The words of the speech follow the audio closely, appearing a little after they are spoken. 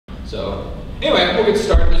So anyway, we'll get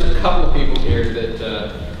started. There's a couple of people here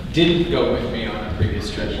that didn't go with me on a previous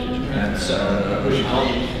trip to Japan. So, Wish you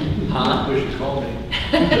called me.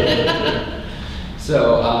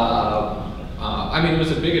 So, I mean, it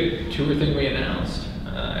was a big tour thing we announced.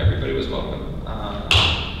 Everybody was welcome. I'm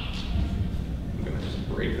gonna just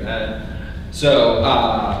break that. So,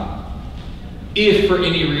 if for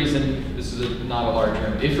any reason, this is not a large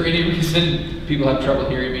room, if for any reason people have trouble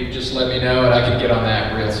hearing me, just let me know and I can get on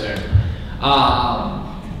that real soon.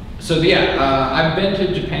 So yeah, I've been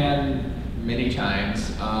to Japan many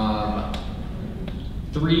times.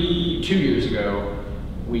 2 years ago,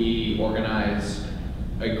 we organized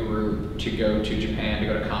a group to go to Japan, to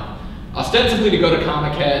go to ostensibly to go to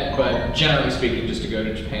Comic-Con, but generally speaking, just to go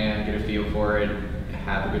to Japan, get a feel for it,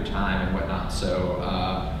 have a good time and whatnot. So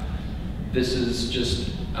this is just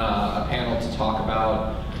a panel to talk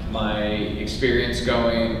about my experience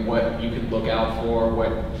going, what you can look out for,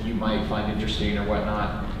 what you might find interesting or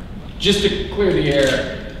whatnot. Just to clear the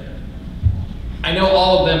air, I know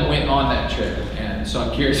all of them went on that trip, and so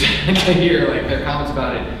I'm curious to hear like their comments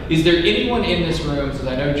about it. Is there anyone in this room, since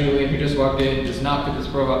I know Julian, who just walked in, does not fit this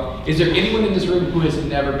profile, is there anyone in this room who has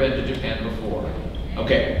never been to Japan before?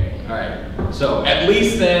 Okay, all right. So at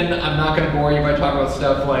least then I'm not gonna bore you by talking about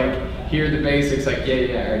stuff like, here are the basics, like, yeah,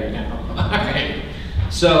 I already know. All right.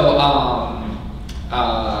 So,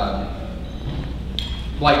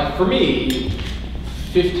 like for me,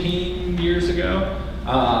 15 years ago,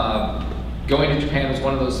 going to Japan was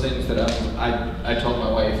one of those things that I told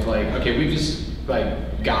my wife, like, okay, we just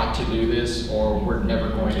like got to do this or we're never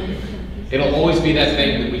going to do it. It'll always be that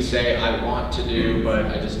thing that we say I want to do, but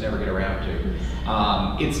I just never get around to.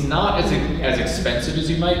 It's not as expensive as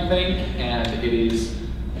you might think, and it is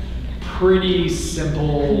pretty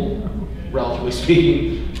simple, relatively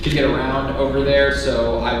speaking, to get around over there.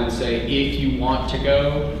 So I would say if you want to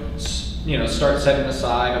go, you know, start setting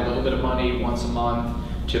aside a little bit of money once a month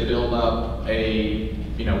to build up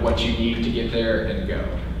what you need to get there and go.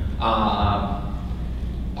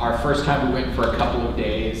 Our first time we went for a couple of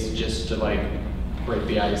days just to like break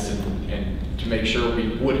the ice and to make sure we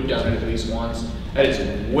would have done it at least once. That is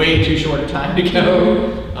way too short a time to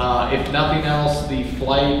go. If nothing else, the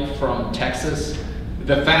flight from Texas,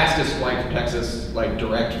 the fastest flight from Texas, like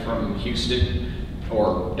direct from Houston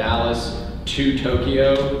or Dallas to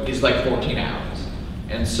Tokyo, is like 14 hours.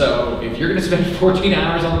 And so if you're gonna spend 14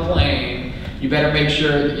 hours on the plane, you better make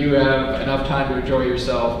sure that you have enough time to enjoy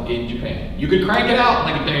yourself in Japan. You could crank it out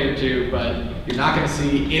in like a day or two, but you're not gonna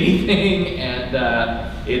see anything, and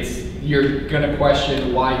you're gonna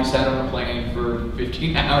question why you sat on a plane for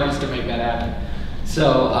 15 hours to make that happen.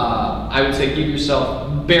 So I would say give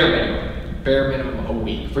yourself bare minimum a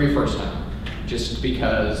week for your first time, just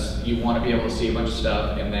because you want to be able to see a bunch of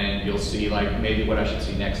stuff, and then you'll see like maybe what I should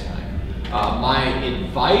see next time. My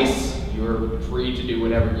advice, you're free to do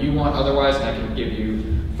whatever you want otherwise, and I can give you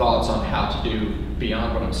thoughts on how to do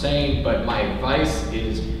beyond what I'm saying, but my advice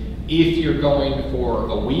is if you're going for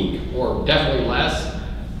a week or definitely less,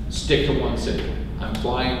 stick to one city. I'm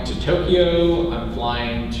flying to Tokyo, I'm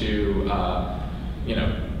flying to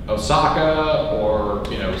Osaka, or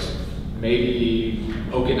maybe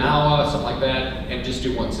Okinawa, something like that, and just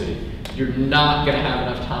do one city. You're not gonna have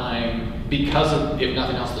enough time, because of, if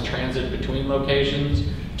nothing else, the transit between locations,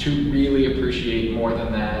 to really appreciate more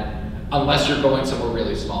than that, unless you're going somewhere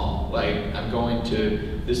really small. Like, I'm going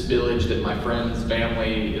to this village that my friend's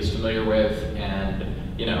family is familiar with, and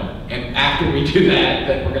and after we do that,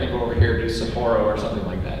 then we're gonna go over here to Sapporo or something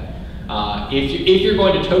like that. If you're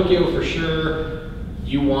going to Tokyo for sure,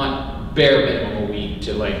 you want bare minimum a week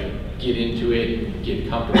to like get into it, get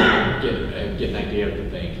comfortable, get an idea of the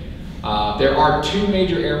thing. There are 2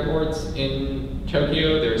 major airports in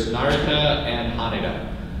Tokyo. There's Narita and Haneda.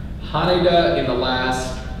 Haneda in the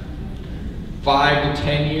last 5 to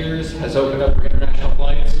 10 years has opened up for international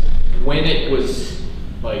flights. When it was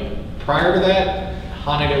like prior to that,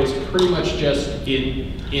 Haneda was pretty much just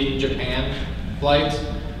in Japan flights.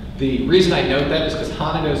 The reason I note that is because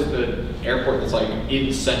Haneda is the airport that's like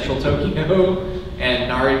in central Tokyo, and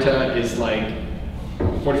Narita is like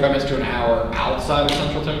 45 minutes to an hour outside of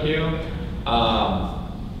central Tokyo.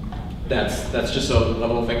 That's just a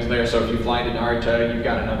level of things there. So if you fly to Narita, you've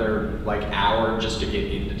got another like hour just to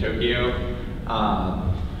get into Tokyo.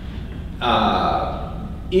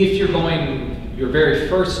 If you're going your very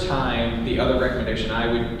first time, the other recommendation I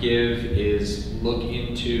would give is look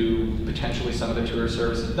into potentially some of the tour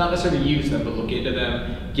services. Not necessarily use them, but look into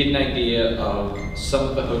them. Get an idea of some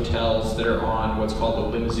of the hotels that are on what's called the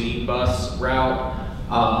limousine bus route.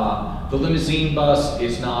 The limousine bus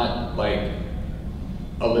is not like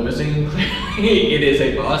a limousine, clearly. It is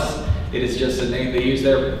a bus. It is just a name they use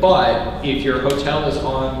there. But if your hotel is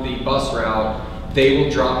on the bus route, they will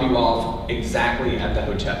drop you off exactly at the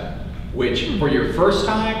hotel, which for your first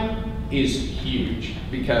time is huge,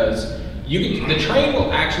 because the train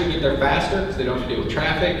will actually get there faster because they don't have to deal with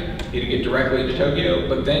traffic. It'll get directly into Tokyo,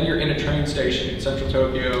 but then you're in a train station in central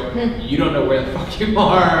Tokyo. You don't know where the fuck you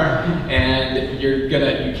are, and you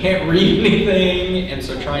can't read anything, and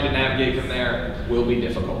so trying to navigate from there will be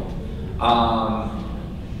difficult.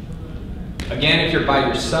 Again, if you're by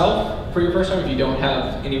yourself for your first time, if you don't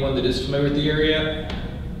have anyone that is familiar with the area,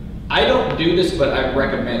 I don't do this, but I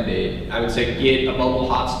recommend it. I would say get a mobile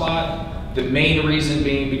hotspot. The main reason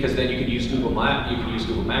being because then you can use Google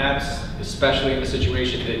Maps, especially in the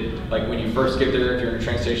situation that, like, when you first get there, if you're in a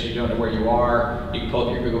train station, you don't know where you are, you can pull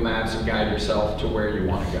up your Google Maps and guide yourself to where you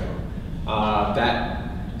want to go.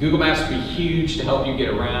 That Google Maps would be huge to help you get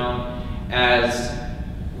around. As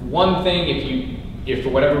one thing, if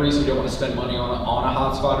for whatever reason you don't want to spend money on a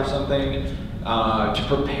hotspot or something, to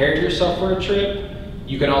prepare yourself for a trip,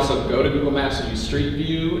 you can also go to Google Maps and use Street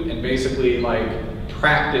View and basically like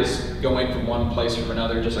practice going from one place from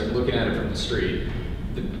another, just like looking at it from the street.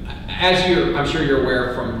 I'm sure you're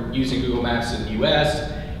aware from using Google Maps in the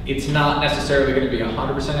US, it's not necessarily going to be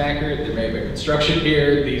 100% accurate. There may have been construction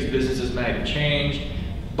here, these businesses might have changed,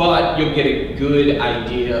 but you'll get a good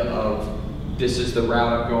idea of this is the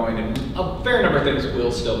route I'm going, and a fair number of things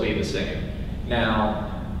will still be the same.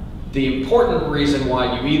 Now, the important reason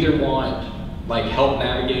why you either want like help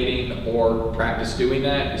navigating or practice doing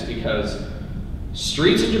that is because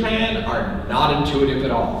streets in Japan are not intuitive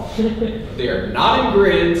at all. They are not in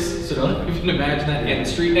grids, so don't even imagine that. And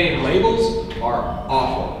street name labels are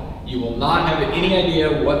awful. You will not have any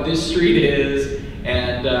idea what this street is,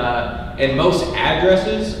 and most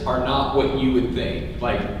addresses are not what you would think.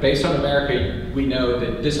 Like, based on America, we know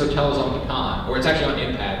that this hotel is on Pecan, or it's actually on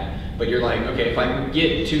Impact, but you're like, okay, if I can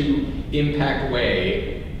get to Impact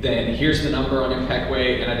Way, then here's the number on Impact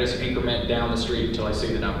Way, and I just increment down the street until I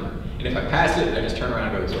see the number. And if I pass it, I just turn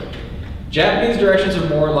around and go this way. Japanese directions are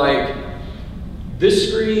more like, this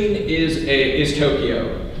screen is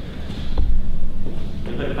Tokyo.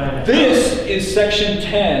 This is section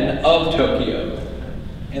 10 of Tokyo.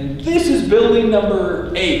 And this is building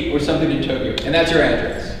number 8 or something in Tokyo. And that's your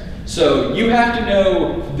address. So you have to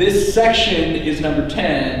know this section is number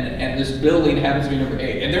 10 and this building happens to be number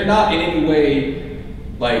 8. And they're not in any way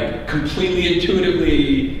like completely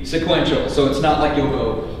intuitively sequential. So it's not like you'll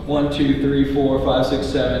go 1, 2, 3, 4, 5, 6,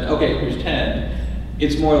 7. Okay, here's 10.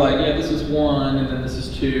 It's more like, yeah, this is 1, and then this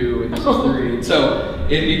is 2, and this is 3. So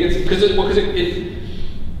it gets, because it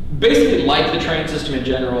basically, like the train system in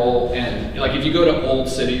general, and like if you go to old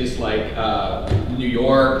cities like New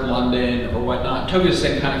York, London, or whatnot, Tokyo's the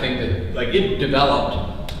same kind of thing that like it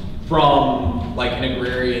developed from like an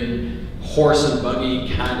agrarian horse and buggy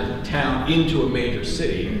kind of town into a major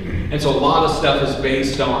city. And so a lot of stuff is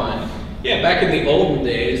based on, yeah, back in the olden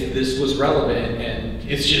days, this was relevant, and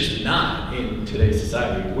it's just not in today's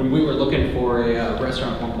society. When we were looking for a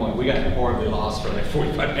restaurant at one point, we got horribly lost for like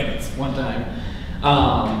 45 minutes one time.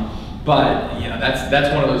 But you know,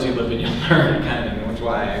 that's one of those you live and you learn kind of thing, which is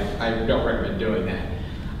why I don't recommend doing that.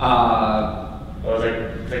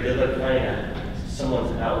 They did like playing at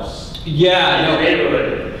someone's house. Yeah, in the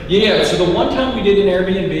neighborhood. Yeah, so the one time we did an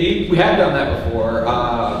Airbnb, we have done that before.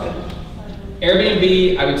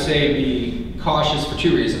 Airbnb, I would say be cautious for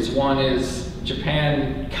 2 reasons. One is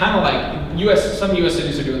Japan, kind of like some US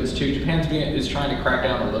cities are doing this too. Japan is trying to crack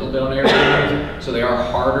down a little bit on Airbnb, so they are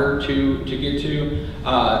harder to get to.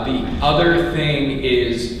 The other thing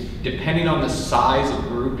is, depending on the size of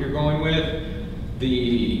group you're going with,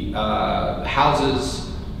 the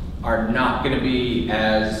houses are not going to be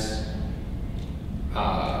as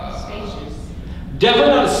spacious.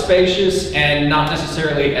 Definitely not as spacious, and not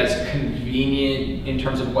necessarily as convenient in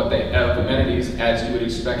terms of what of amenities as you would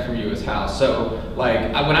expect from a U.S. house. So, like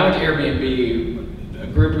when I went to Airbnb, a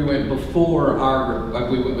group we went before our group, like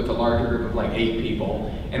we went with a larger group of like 8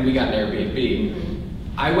 people, and we got an Airbnb.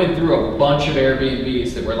 I went through a bunch of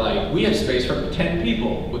Airbnbs that were like, we have space for up to 10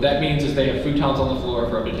 people. What that means is they have futons on the floor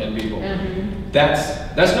for up to 10 people.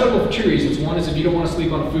 That's notable for 2 reasons. One is if you don't want to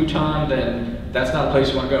sleep on a futon, then that's not a place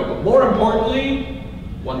you want to go. But more importantly,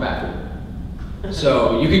 1 bathroom.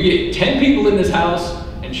 So you could get 10 people in this house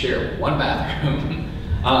and share 1 bathroom.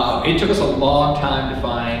 It took us a long time to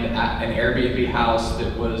find an Airbnb house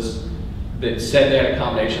that said they had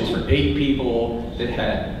accommodations for 8 people that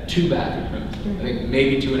had 2 bathrooms. I think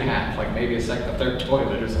maybe 2.5, like maybe a third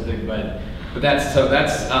toilet or something. But that's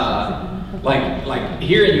Like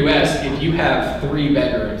here in US, if you have 3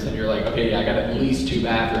 bedrooms and you're like, okay, yeah, I got at least 2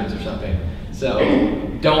 bathrooms or something. So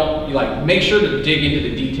don't, like, make sure to dig into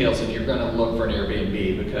the details if you're gonna look for an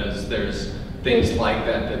Airbnb, because there's things like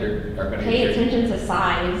that that are gonna Pay attention to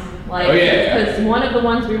size. Like, Oh, yeah. because one of the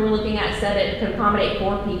ones we were looking at said it could accommodate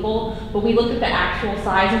 4 people, but we looked at the actual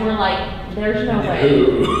size and we're like, there's no way.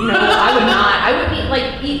 No, I would not. I would be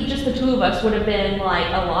like, just the 2 of us would have been like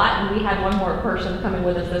a lot, and we had one more person coming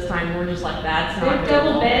with us this time, and we're just like, that's not Their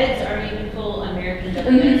double doable. beds are even full American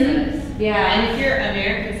double bed size. Yeah. And if you're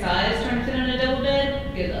American size trying to fit on a double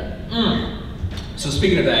bed, good luck. So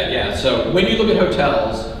speaking of that, yeah, so when you look at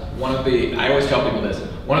hotels, I always tell people this,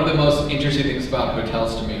 one of the most interesting things about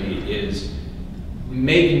hotels to me is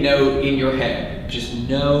make note in your head, just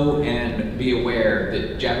know and be aware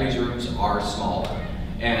that Japanese rooms are smaller.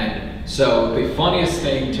 And so the funniest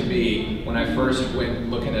thing to me when I first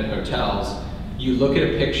went looking at hotels, you look at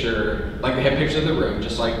a picture, like they have pictures of the room,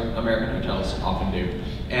 just like American hotels often do.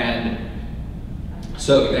 And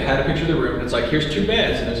so they had a picture of the room, and it's like, here's 2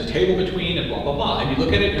 beds, and there's a table between, and blah, blah, blah. And you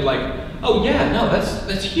look at it, and you're like, oh yeah, no,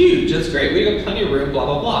 that's huge, that's great, we got plenty of room, blah,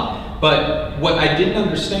 blah, blah. But what I didn't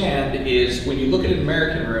understand is when you look at an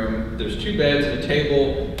American room, there's 2 beds and a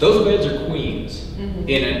table, those beds are queens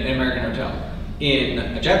in an American hotel. In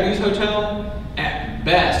a Japanese hotel, at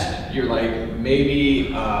best, you're like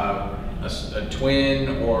maybe a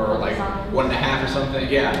twin or like 1.5 or something,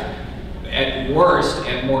 yeah. At worst,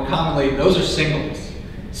 and more commonly, those are singles.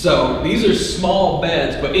 So these are small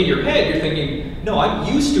beds, but in your head you're thinking, no, I'm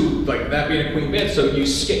used to like that being a queen bed. So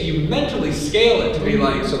you mentally scale it to be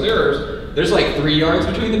like, so there's like 3 yards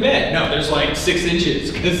between the bed. No, there's like 6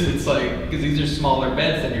 inches because these are smaller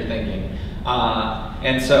beds than you're thinking.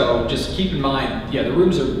 And so just keep in mind, yeah, the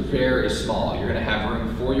rooms are very small. You're gonna have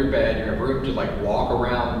room for your bed. You're gonna have room to like walk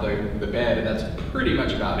around the bed, and that's pretty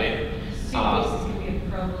much about it. Suitcases can be a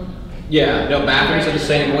problem. Yeah, no, bathrooms are the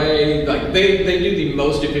same way. Like they do the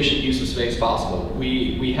most efficient use of space possible.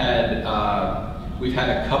 We've had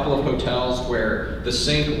a couple of hotels where the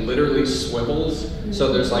sink literally swivels.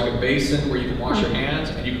 So there's like a basin where you can wash your hands,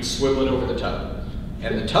 and you can swivel it over the tub,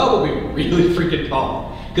 and the tub will be really freaking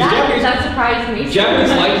tall. That surprised me.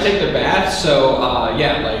 Japanese like to take their baths, so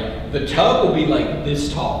yeah, like the tub will be like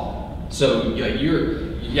this tall. So like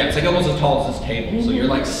yeah, it's like almost as tall as this table. So you're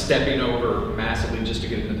like stepping over massively just to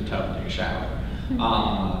get into the tub and take a shower.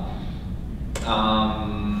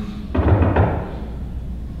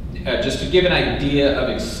 Just to give an idea of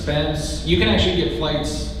expense, you can actually get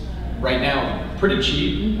flights right now pretty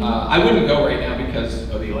cheap. I wouldn't go right now because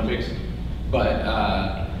of the Olympics, but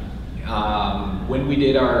when we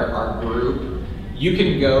did our group, you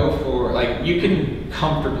can go for, like, you can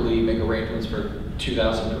comfortably make arrangements for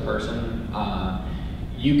 2,000 per person.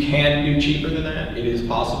 You can do cheaper than that, it is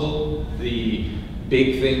possible. The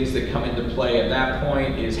big things that come into play at that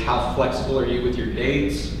point is how flexible are you with your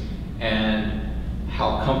dates, and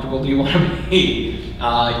how comfortable do you want to be.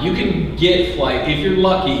 You can get if you're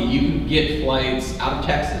lucky, you can get flights out of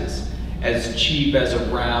Texas as cheap as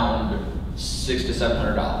around $600 to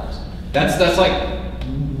 $700. That's like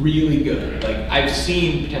really good. Like I've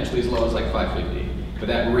seen potentially as low as like $550, but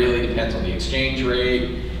that really depends on the exchange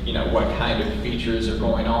rate, you know, what kind of features are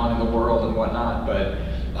going on in the world and whatnot. But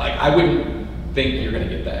like I wouldn't think you're going to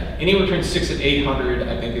get that. Anywhere between $600 and $800,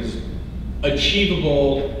 I think, is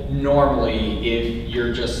achievable normally if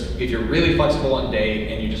you're really flexible on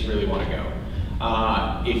date and you just really want to go.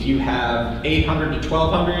 If you have $800 to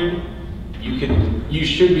 $1,200, you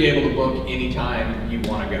should be able to book anytime you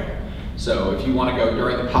want to go. So if you want to go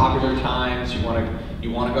during the popular times, you want to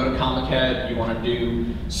go to Comiket, you want to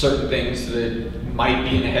do certain things that might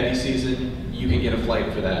be in a heavy season, you can get a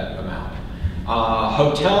flight for that amount.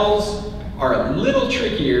 Hotels are a little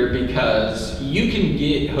trickier because you can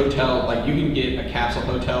get a capsule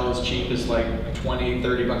hotel as cheap as like $20,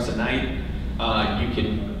 $30 a night. You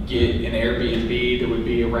can get an Airbnb that would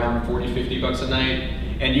be around $40, $50 a night.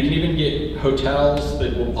 And you can even get hotels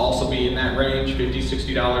that will also be in that range, $50,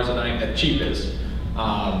 $60 a night at cheapest.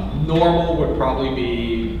 Normal would probably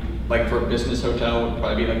be, like for a business hotel, would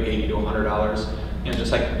probably be like $80 to $100, and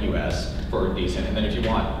just like US for decent. And then if you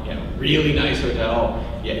want, you know, really nice hotel,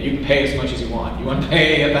 yeah, you can pay as much as you want. You want to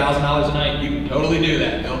pay $1,000 a night, you can totally do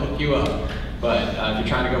that. They'll hook you up. But if you're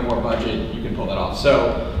trying to go more budget, you can pull that off.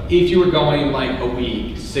 So if you were going like a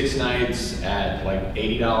week, 6 nights at like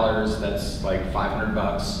 $80, that's like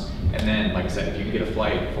 $500. And then, like I said, if you can get a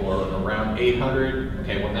flight for around $800,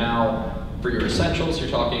 okay, well now for your essentials,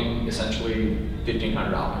 you're talking essentially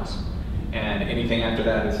 $1,500. And anything after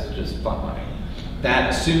that is just fun money.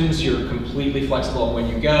 That assumes you're completely flexible when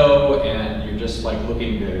you go and you're just like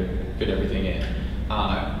looking to fit everything in.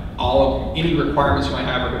 Any requirements you might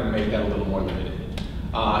have are going to make that a little more limited.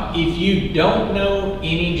 If you don't know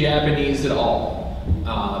any Japanese at all,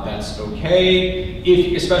 that's okay.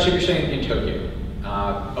 Especially if you're staying in Tokyo.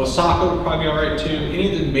 Osaka would probably be all right too.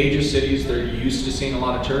 Any of the major cities that are used to seeing a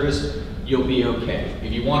lot of tourists, you'll be okay.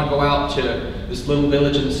 If you want to go out to this little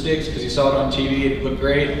village in the sticks because you saw it on TV and it looked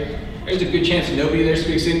great, there's a good chance nobody there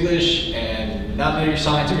speaks English and none of your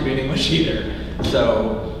signs are going to be in English either.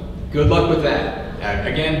 So good luck with that.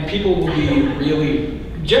 Again, people will be really,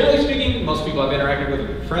 generally speaking, most people I've interacted with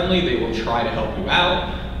are friendly. They will try to help you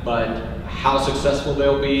out, but how successful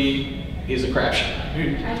they'll be is a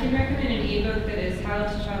crapshoot. I can recommend an ebook that is How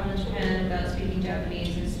to Travel in Japan Without Speaking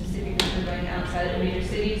Japanese, and specifically for going outside of major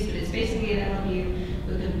cities, but it's basically to help you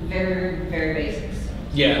with the very, very basics.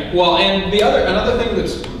 Yeah, well, and another thing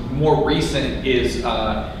that's more recent is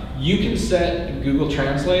you can set Google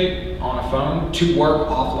Translate on a phone to work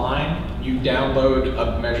offline. You download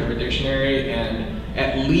a measurement dictionary, and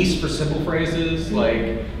at least for simple phrases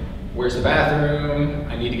like, where's the bathroom?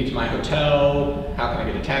 I need to get to my hotel. How can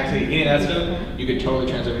I get a taxi? Any of that stuff, you can totally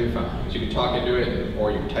translate with your phone. So you can talk into it,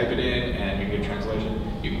 or you can type it in, and you can get a translation.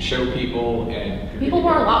 You can show people, and people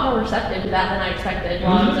were a lot more receptive to that than I expected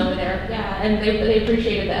while I was over there. Yeah, and they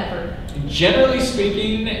appreciated the effort. Generally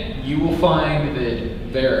speaking, you will find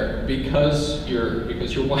that because you're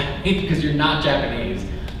white, because you're not Japanese,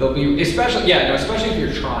 they'll be, especially if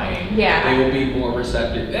you're trying, they will be more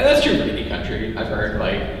receptive. And that's true for any country, I've heard.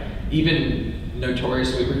 Like, even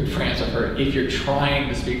notoriously in France, I've heard, if you're trying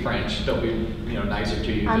to speak French, they'll be, nicer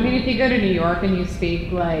to you. I mean, if you go to New York and you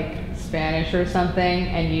speak like Spanish or something,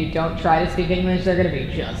 and you don't try to speak English, they're gonna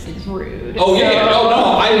be just as rude. Oh yeah, no,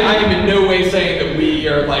 I am in no way saying that we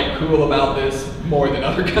are like cool about this more than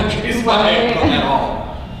other countries at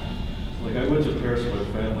all. Like, I went to Paris with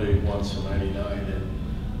my family once in '99,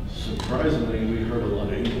 and surprisingly, we heard a lot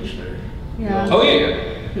of English there. Yeah. Oh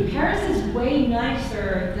yeah. Paris is way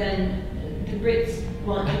nicer than the Brits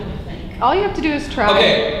want people to think. All you have to do is try.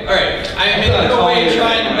 Okay, all right. I am in no way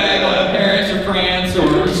trying to bag on Paris or France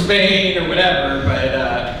or Spain or whatever,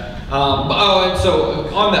 and so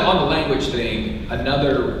on the language thing,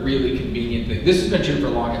 another really convenient thing. This has been true for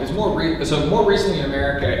a long time. It's more recently in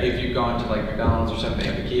America, if you've gone to like McDonald's or something, they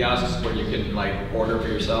have the kiosks where you can like order for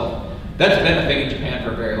yourself. That's been a thing in Japan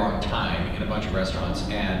for a very long time in a bunch of restaurants,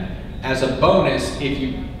 and as a bonus, if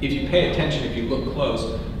you pay attention, if you look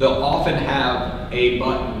close, they'll often have a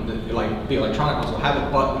button that, like the electronic ones will have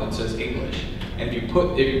a button that says English, and if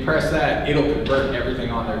you press that, it'll convert everything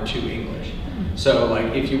on there to English. So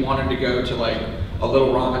like if you wanted to go to like a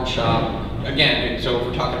little ramen shop, again, so if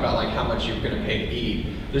we're talking about like how much you're going to pay to eat,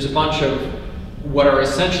 there's a bunch of what are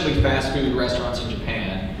essentially fast food restaurants in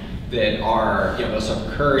Japan that are, they'll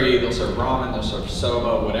serve curry, they'll serve ramen, they'll serve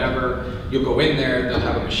soba, whatever. You'll go in there, they'll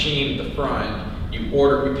have a machine at the front, you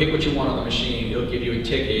pick what you want on the machine, it'll give you a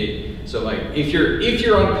ticket. So like, if you're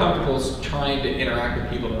uncomfortable trying to interact with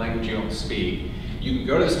people in a language you don't speak, you can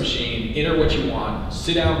go to this machine, enter what you want,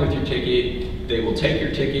 sit down with your ticket, they will take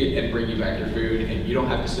your ticket and bring you back your food, and you don't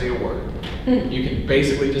have to say a word. You can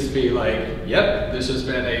basically just be like, yep, this has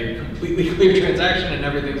been a completely clear transaction and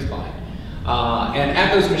everything's fine. And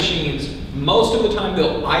at those machines, most of the time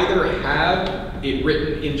they'll either have it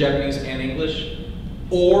written in Japanese and English,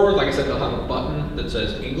 or like I said, they'll have a button that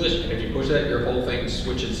says English, and if you push that, your whole thing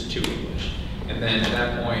switches to English. And then at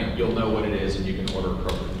that point, you'll know what it is and you can order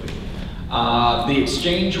appropriately. The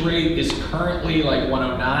exchange rate is currently like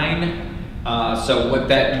 109. So what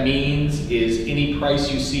that means is any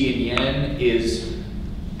price you see in yen is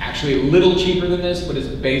actually a little cheaper than this, but it's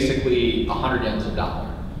basically 100 yen is a dollar.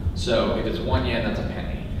 So if it's 1 yen, that's a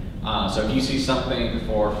penny. So if you see something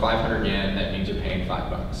for 500 yen, that means you're paying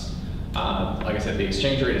 $5. Like I said, the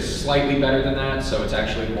exchange rate is slightly better than that, so it's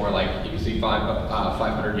actually more like, if you see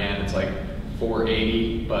 500 yen, it's like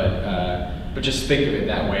 480, but just think of it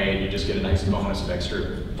that way, and you just get a nice bonus of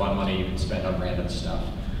extra fun money you can spend on random stuff.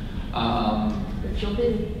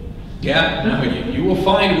 Yeah, no, you will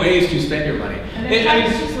find ways to spend your money. And the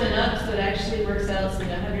tax just went up, so it actually works out, so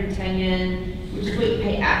 110 yen, which is what you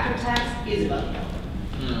pay after tax, is about $1.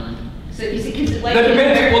 So you see, because like that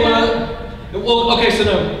depends. America, Well, okay, so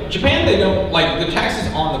no, Japan, they don't, like, the tax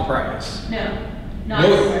is on the price. no, not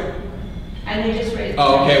No. everywhere. And they just raised.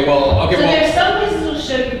 Oh, okay, well, So there's some places will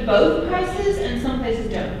show you both prices, and some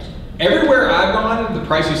places don't. everywhere I've gone, the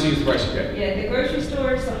price you see is the price you pay. Yeah, the grocery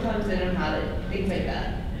store, sometimes they don't have it, things like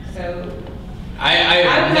that. So.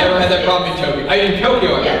 I've never had that problem in Tokyo. In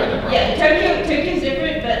Tokyo, I've never had that problem. Yeah, Tokyo's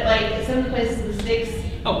different, but like some of the places in the sticks,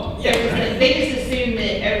 Oh, yeah. they just assume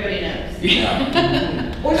that everybody knows. Yeah.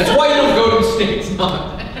 That's why you don't go to the States,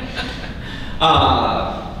 not.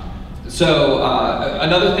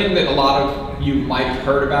 Another thing that a lot of you might have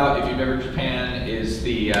heard about if you've ever been to Japan is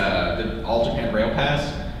the All Japan Rail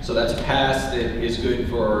Pass. So that's a pass that is good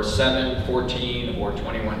for 7, 14, or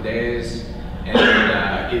 21 days,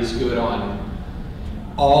 and is good on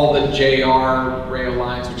all the JR rail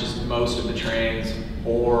lines, which is most of the trains,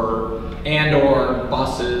 or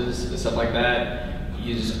buses and stuff like that.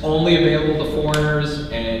 Is only available to foreigners,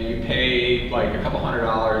 and you pay like a couple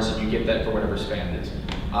 $100 and you get that for whatever span it is.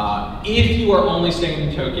 If you are only staying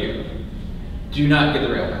in Tokyo, do not get the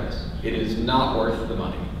rail pass. It is not worth the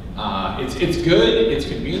money. It's good, it's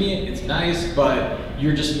convenient, it's nice, but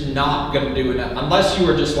you're just not gonna do it unless you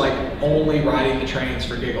are just like only riding the trains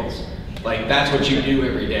for giggles. Like that's what you do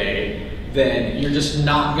every day, then you're just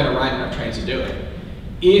not gonna ride enough trains to do it.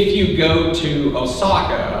 If you go to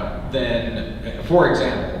Osaka, then, for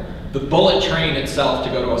example, the bullet train itself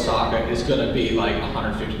to go to Osaka is gonna be like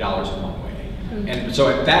 $150 one way. And so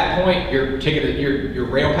at that point, your ticket, your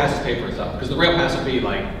rail pass is paid for itself, because the rail pass would be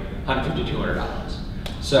like $150, $200.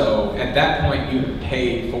 So at that point, you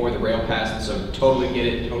paid for the rail pass, and so totally get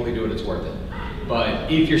it, totally do it, it's worth it. But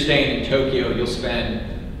if you're staying in Tokyo, you'll spend,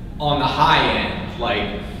 on the high end,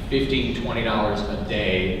 like $15, $20 a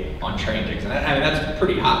day on train tickets. And I mean, that's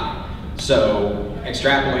pretty high. So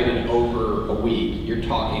extrapolated over a week, you're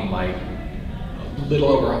talking like a little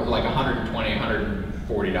over like $120,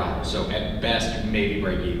 $140. So at best, maybe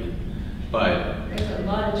break even. But There's a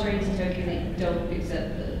lot of trains in Tokyo that don't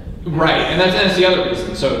accept the. Right, and that's the other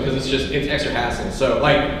reason. So because it's extra hassle. So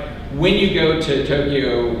like when you go to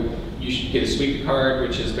Tokyo, you should get a Suica card,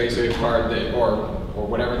 which is basically a card that, or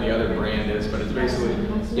whatever the other brand is, but it's basically,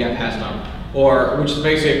 yeah, Passmode. Or, which is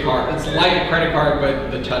basically a card, it's like a credit card,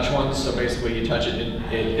 but the touch ones, so basically you touch it,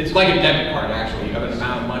 it's like a debit card actually. You have an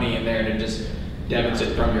amount of money in there and it just debits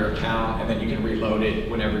it from your account, and then you can reload it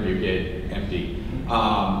whenever you get empty.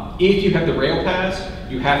 If you have the rail pass,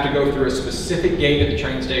 you have to go through a specific gate at the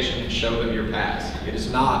train station and show them your pass. It is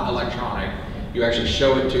not electronic. You actually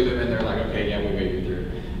show it to them and they're like, okay, yeah, we made you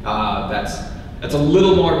through. That's a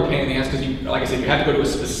little more of a pain in the ass because, like I said, you have to go to a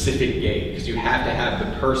specific gate because you have to have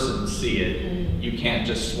the person see it. You can't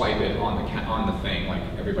just swipe it on the thing like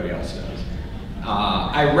everybody else does.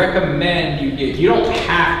 I recommend you get, you don't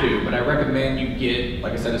have to, but I recommend you get,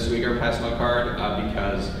 like I said, a Suica or Passmode card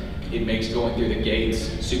because it makes going through the gates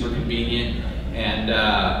super convenient, and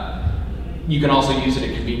you can also use it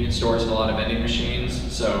at convenience stores and a lot of vending machines,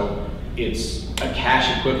 so it's a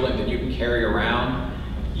cash equivalent that you can carry around.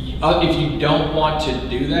 If you don't want to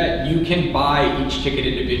do that, you can buy each ticket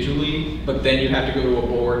individually, but then you have to go to a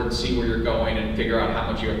board and see where you're going and figure out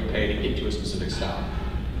how much you have to pay to get to a specific stop.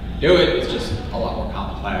 Do it, it's just a lot more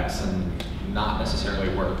complex and not necessarily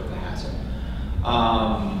worth the hassle.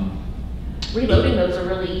 Reloading those are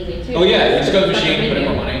really easy too. Oh yeah, you just go to the machine, put in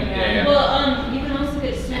more money. Yeah. Well, you can also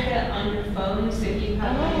get Suica on your phone, so if you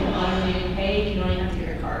have like an automated pay, you don't even have to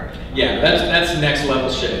get a card. Yeah, that's next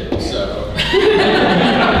level shit, so.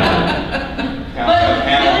 But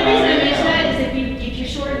the only reason I mention that is if you're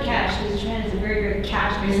short of cash, because Japan is a very, very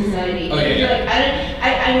cash-based society. Oh, yeah, If you're yeah.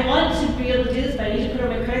 like, I want to be able to do this, but I need to put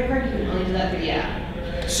it on my credit card, you can only do that through the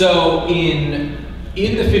app. So in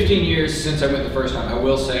the 15 years since I went the first time, I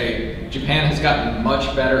will say Japan has gotten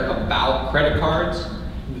much better about credit cards.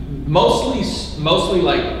 Mostly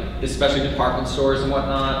like, especially department stores and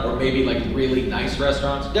whatnot, or maybe like really nice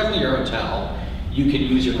restaurants, definitely your hotel, you can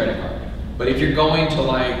use your credit card. But if you're going to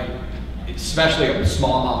like, especially a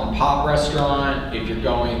small mom and pop restaurant, if you're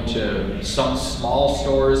going to some small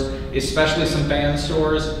stores, especially some fan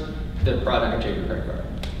stores, they're probably not gonna take your credit card.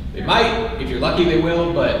 They might, if you're lucky they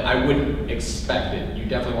will, but I wouldn't expect it. You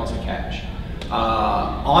definitely want some cash.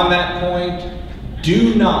 On that point,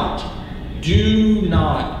 do not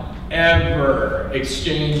ever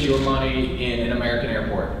exchange your money in an American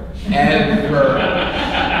airport. Ever.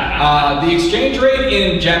 The exchange rate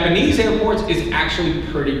in Japanese airports is actually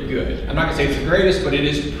pretty good. I'm not gonna say it's the greatest, but it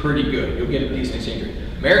is pretty good. You'll get a decent exchange rate.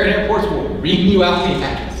 American airports will ream you out the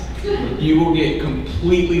ass. You will get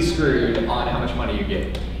completely screwed on how much money you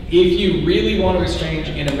get. If you really want to exchange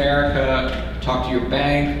in America, talk to your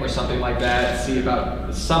bank or something like that. See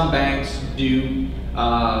about, some banks do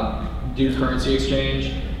currency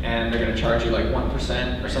exchange, and they're going to charge you like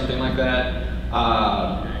 1% or something like that.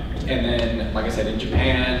 And then, like I said, in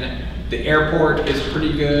Japan, the airport is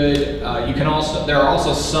pretty good. You can also, there are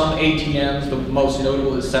also some ATMs. The most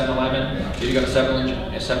notable is 7-Eleven. If you go to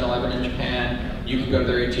 7-Eleven in Japan, you can go to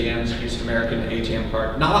their ATMs and use an American ATM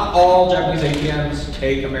card. Not all Japanese ATMs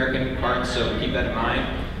take American cards, so keep that in mind.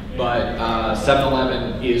 But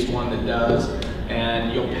 7-Eleven is one that does.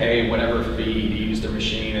 and you'll pay whatever fee to use their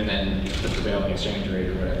machine and then the prevailing exchange rate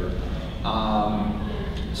or whatever.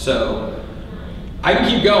 So I can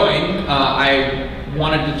keep going. I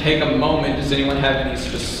wanted to take a moment. Does anyone have any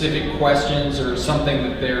specific questions or something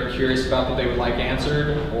that they're curious about that they would like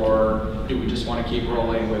answered? Or do we just want to keep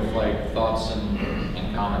rolling with like thoughts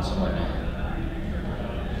and comments and whatnot?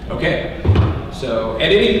 Okay, so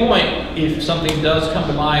at any point, if something does come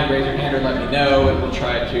to mind, raise your hand or let me know, and we'll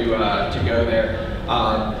try to go there.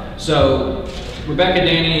 So Rebecca,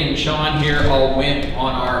 Danny, and Sean here all went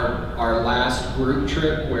on our last group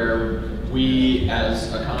trip where we,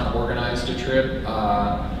 as a kind of organized a trip.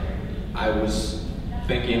 I was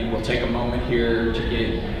thinking we'll take a moment here to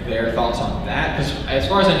get their thoughts on that, because as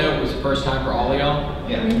far as I know, it was the first time for all of y'all.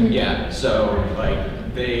 Yeah. Yeah. So like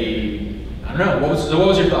I don't know. What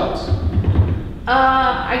was your thoughts?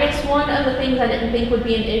 I guess one of the things I didn't think would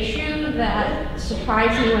be an issue that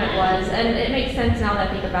surprised me when it was, and it makes sense now that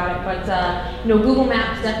I think about it, but Google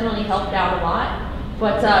Maps definitely helped out a lot.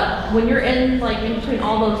 But when you're in between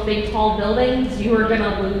all those big tall buildings, you are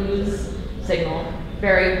gonna lose signal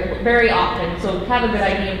very, very often. So have a good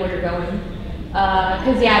idea of where you're going.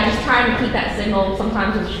 Because just trying to keep that signal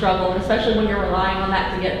sometimes is a struggle, and especially when you're relying on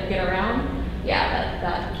that to get around. Yeah,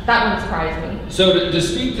 that one surprised me. So to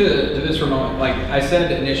speak to this for a moment, like I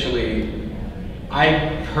said initially,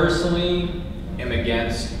 I personally am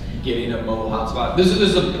against getting a mobile hotspot. This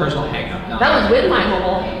is a personal hang-up. That was with my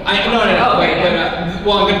mobile. No. Oh, okay.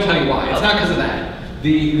 Well, I'm going to tell you why. It's not because of that.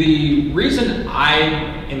 The reason I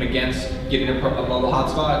am against getting a mobile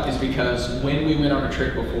hotspot is because when we went on a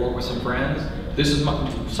trip before with some friends,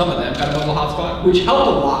 some of them had a mobile hotspot, which helped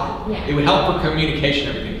a lot. Yeah. It would help for communication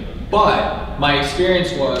and everything. But my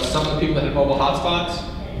experience was some of the people that had mobile hotspots,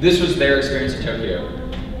 this was their experience in Tokyo.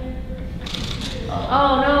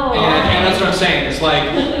 Oh no. And that's what I'm saying. It's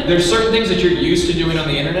like there's certain things that you're used to doing on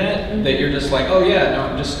the internet that you're just like, oh yeah, no,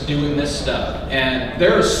 I'm just doing this stuff. And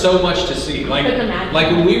there is so much to see. Like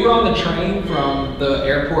when we were on the train from the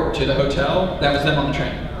airport to the hotel, that was them on the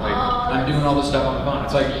train. Like I'm doing all this stuff on the phone.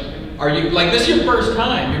 It's like, are you this is your first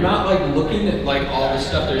time? You're not looking at all the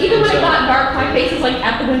stuff there's. Even when it got dark, my face is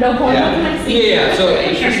at the window going, what can I see? Yeah. So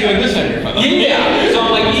You're doing this on your phone. Yeah. So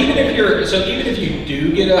I'm even if you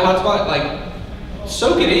do get a hotspot,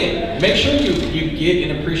 soak it in. Make sure you get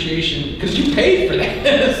an appreciation because you paid for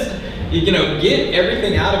this. Get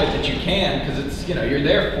everything out of it that you can because it's you're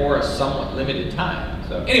there for a somewhat limited time.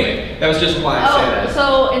 So anyway, that was just why I say that.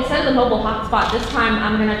 So instead of the mobile hotspot, this time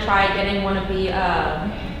I'm gonna try getting one of the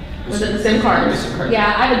the SIM cards? The SIM cards.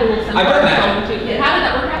 Yeah, I have a dual SIM card. I've done that. How did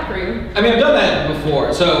that work out for you? I mean, I've done that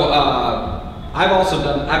before. So I've actually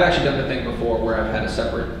done the thing before where I've had a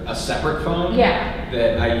separate phone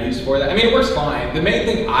that I use for that. I mean, it works fine. The main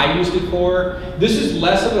thing I used it for, this is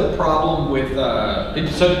less of a problem with, so it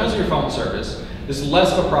depends on your phone service. This is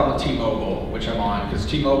less of a problem with T-Mobile, which I'm on, because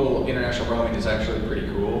T-Mobile international roaming is actually pretty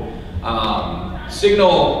cool.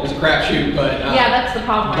 Signal is a crapshoot, but yeah, that's the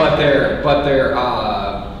problem.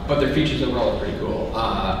 But their features overall are pretty cool.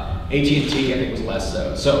 AT&T, I think, was less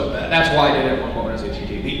so. So that's why I did it at one point when I was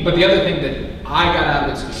AT&T. But the other thing that I got out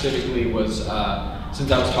of it specifically was, since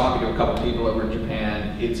I was talking to a couple people over in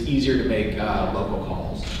Japan, it's easier to make local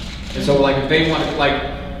calls. And so if they want to,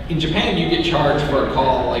 in Japan, you get charged for a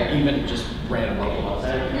call, even just random local calls.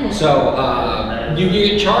 So you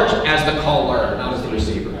get charged as the caller, not as the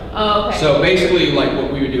receiver. Oh, okay. So basically,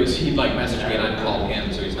 what we would do is he'd message me and I'd call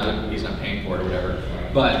him, so he's not paying for it or whatever.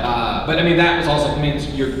 But I mean that was also means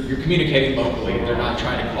you're communicating locally. They're not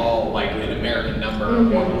trying to call an American number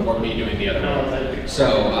or me doing the other one.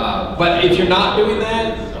 So but if you're not doing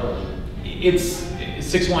that, it's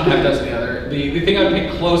 6 one half dozen the other. The thing I would pay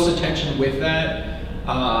close attention with that.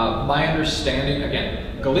 My understanding,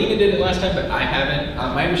 again, Galena did it last time, but I haven't.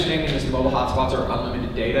 My understanding is the mobile hotspots are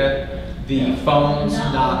unlimited data. The phone's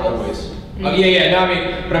not always. Oh yeah. No, I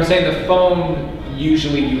mean, but I'm saying the phone.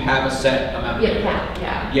 Usually you have a set amount of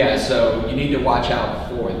data. Yeah, so you need to watch out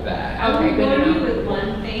for that. Okay, good to know. With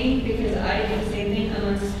one thing, because I do the same thing. I'm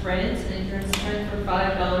on Sprint, and if you're on Sprint for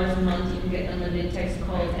 $5 a month, you can get unlimited text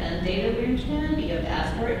calls and data in Japan, but you have to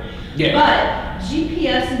ask for it. Yeah. But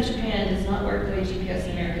GPS in Japan does not work the way GPS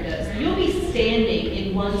in America does. You'll be standing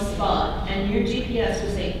in one spot, and your GPS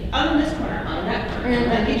will say, I'm in this corner, I'm in that corner.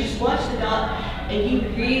 And you just watch the dot, and you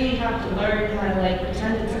really have to learn how to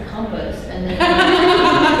pretend it's a compass, and then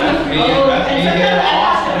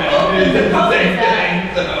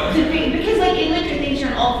because in liquor things you're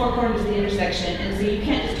in all 4 corners of the intersection, and so you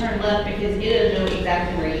can't just turn left because it doesn't know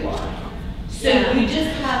exactly where you are. So you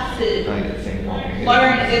just have to learn.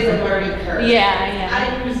 It's a learning curve. Yeah.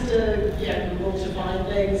 I used to Google to find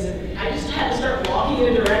things, and I just had to start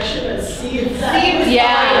the direction and see if that.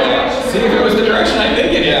 Yeah. See if it was the direction I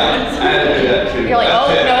think it is. Yeah, I had to do that too. You're like, That's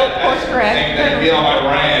oh, it. no, course correct. Same thing, be on my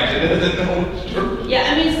ranch, it doesn't know.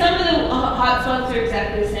 Yeah, I mean, some of the hotspots are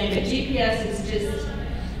exactly the same, but GPS is just,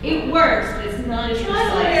 it works, but it's not as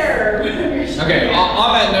precise. Okay,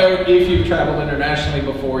 on that note, if you've traveled internationally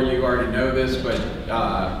before, you already know this, but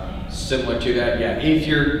similar to that, yeah, if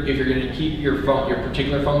you're going to keep your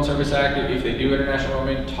particular phone service active, if they do international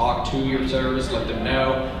roaming, talk to your service, let them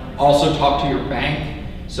know. Also talk to your bank.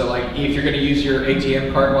 So like if you're going to use your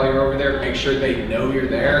ATM card while you're over there, make sure they know you're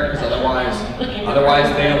there, because otherwise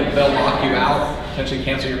they'll lock you out, potentially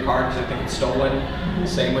cancel your card because they think it's stolen.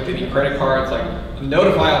 Same with any credit cards. Like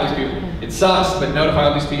notify all these people. It sucks, but notify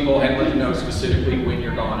all these people and let them know specifically when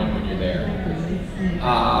you're gone and when you're there.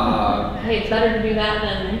 Hey, it's better to do that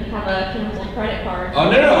than have a canceled credit card. Oh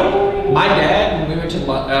no! My dad, when we went to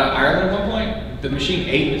Ireland at one point, the machine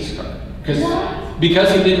ate his card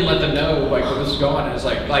because he didn't let them know like where this was going. And it's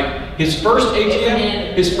like his first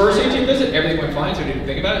ATM visit, everything went fine, so he didn't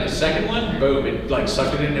think about it. His second one, boom, it like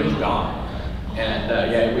sucked it in and it was gone.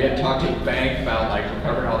 And yeah, we had to talk to the bank about like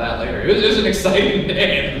recovering all that later. It was an exciting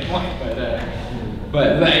day at the point,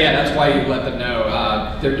 but yeah, that's why you let them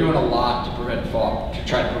know. They're doing a lot to prevent fraud, to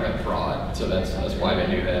try to prevent fraud. So that's why they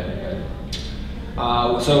do that.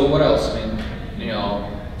 But, so what else? I mean,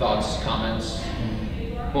 thoughts, comments.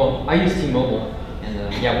 Well, I use T-Mobile,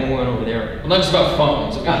 and yeah, when we went over there. Well, not just about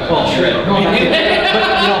phones. I mean, about Well, trip.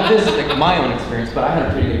 but this is like my own experience. But I had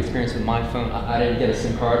a pretty good experience with my phone. I didn't get a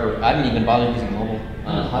SIM card, or I didn't even bother using mobile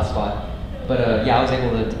hotspot. But yeah, I was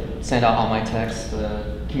able to send out all my texts,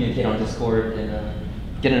 communicate on Discord, and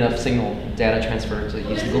get enough signal data transfer to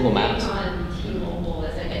use Google Maps. On T-Mobile,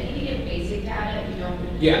 it's like I think you get basic data if you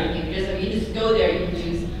don't. Yeah. You just go there, you can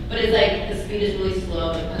choose, but it's like the speed is really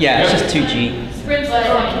slow. Yeah, it's just 2G. But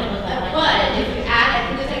if you add, I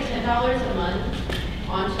think it's like $10 a month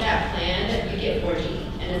onto that plan, you get 4G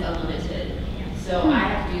and it's unlimited. So I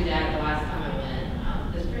have to do that the last time I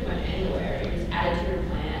went. There's pretty much anywhere. You just add it to your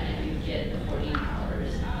plan and you get the 4G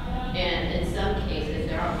hours. And in some cases,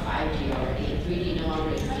 they're on 5G already. 3G no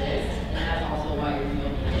longer exists, and that's also why your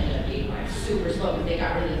phone ended up being like super slow because they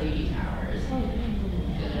got rid of the 3G towers.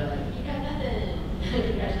 Because they're like, you got nothing.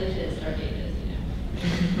 Congratulations, Stargates.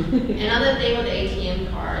 Another thing with the ATM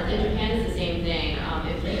cards, in Japan it's the same thing.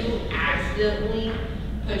 If you accidentally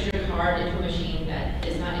put your card into a machine that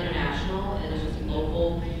is not international and it's just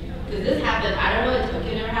local, because this happened, I don't know if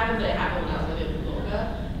Tokyo never happened, but it happened when I was living in Fukuoka.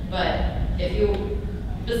 But if you,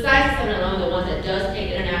 besides 7-Eleven, the ones that does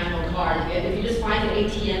take international cards, if you just find an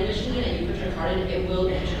ATM machine and you put your card in, it will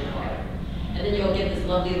get your card. And then you'll get this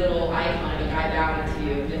lovely little icon of a guy bowing to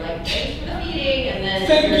you and be like, thanks for the meeting, and then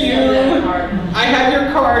Thank you. Card. I have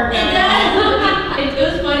your card now. It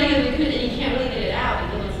was funny because you can't really get it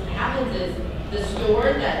out because what happens is the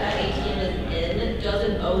store that ATM is in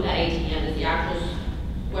doesn't own that ATM. It's the actual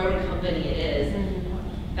whatever company it is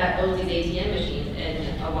that owns these ATM machines,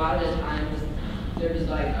 and a lot of the times they're just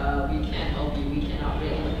like, we can't help you. We cannot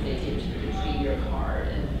really look at ATM machine to retrieve your card.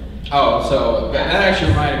 Oh, so that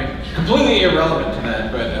actually reminded me, completely irrelevant to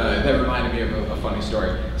that, but that reminded me of a funny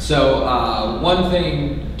story. So one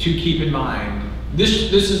thing to keep in mind,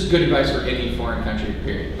 this is good advice for any foreign country,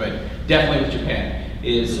 period, but definitely with Japan,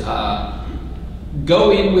 is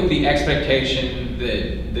go in with the expectation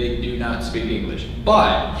that they do not speak English.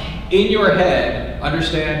 But in your head,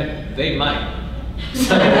 understand they might.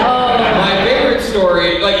 So, my favorite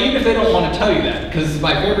story, like even if they don't want to tell you that, because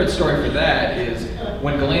my favorite story for that is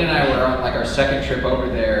when Glenn and I were on like our second trip over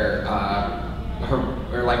there, her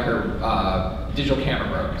digital camera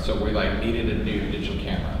broke, so we like needed a new digital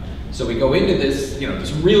camera. So we go into this,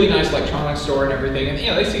 this really nice electronics store and everything,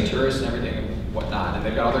 and they see tourists and everything and whatnot, and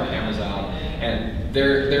they've got all their cameras out, and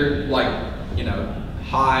they're like,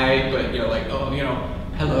 hi, but like, oh,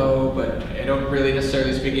 hello, but I don't really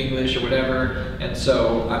necessarily speak English or whatever. And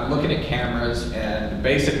so I'm looking at cameras, and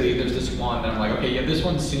basically there's this one, and I'm like, okay, yeah, this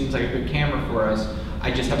one seems like a good camera for us.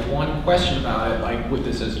 I just have one question about it, like with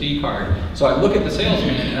this SD card. So I look at the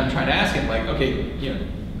salesman and I'm trying to ask him, like, okay,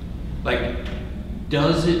 like,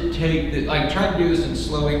 does it take, I'm trying to do this in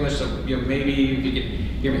slow English, so maybe if you can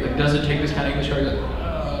hear me, like, does it take this kind of English? Or he's like,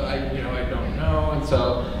 I don't know. And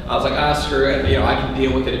so I was like, screw it, I can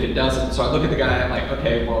deal with it if it doesn't. So I look at the guy, I'm like,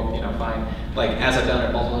 okay, well, fine. Like, as I've done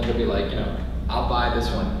it multiple times, I'll be like, I'll buy this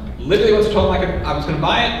one. Literally, once I told him I was going to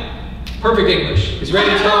buy it, perfect English. He's ready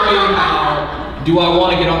to tell me how. Do I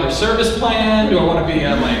want to get on their service plan? Do I want to be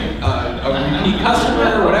a repeat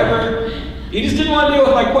customer or whatever? He just didn't want to deal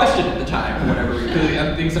with my question at the time or whatever. Because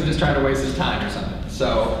I think I'm just trying to waste his time or something.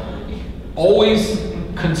 So always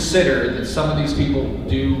consider that some of these people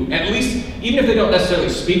do, at least, even if they don't necessarily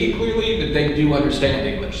speak it clearly, that they do understand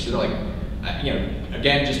English. So like, you know,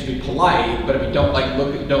 again, just to be polite, but if you don't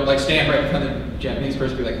like stand right in front of the Japanese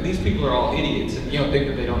person, be like, these people are all idiots, and you don't think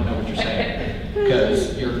that they don't know what you're saying,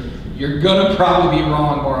 because you're gonna probably be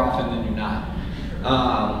wrong more often than you're not.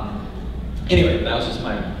 Anyway, that was just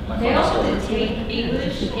my They fun also story. take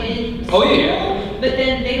English in Oh, school, yeah. but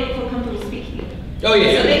then they don't feel comfortable speaking it. Oh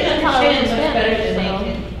yeah. So they That's how I understand much better understand than it, they so.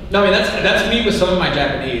 can. No, I mean that's me with some of my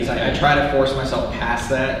Japanese. I try to force myself past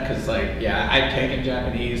that because like yeah, I've taken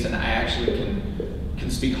Japanese and I actually can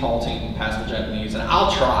speak halting passable Japanese, and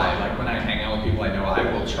I'll try. Like when I hang out with people I know,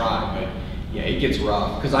 I will try. But yeah, it gets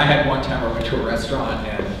rough because I had one time where I went to a restaurant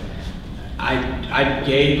and I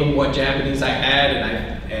gave them what Japanese I had,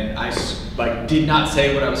 and I like did not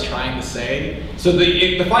say what I was trying to say. So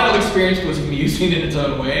the final experience was amusing in its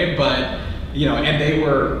own way, but you know, and they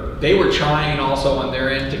were trying also on their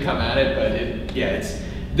end to come at it, but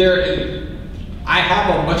I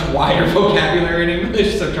have a much wider vocabulary in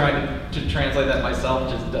English, so trying to translate that myself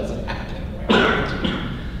just doesn't happen.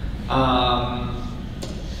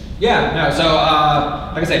 Yeah, no. So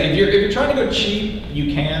like I said, if you're trying to go cheap,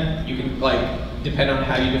 you can like depend on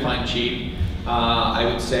how you define cheap. I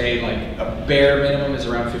would say like a bare minimum is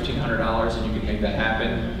around $1,500, and you can make that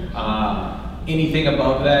happen. Anything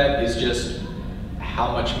above that is just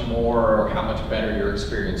how much more or how much better your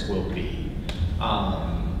experience will be.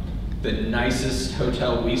 The nicest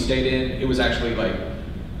hotel we stayed in, it was actually like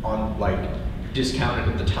on like discounted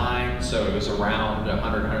at the time, so it was around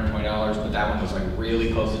 $100, $120, but that one was like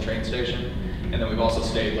really close to the train station. And then we've also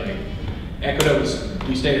stayed like,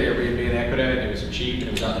 we stayed at Airbnb in Ecuador, and it was cheap and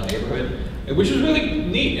it was out in the neighborhood, which was really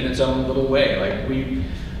neat in its own little way. Like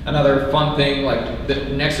another fun thing, like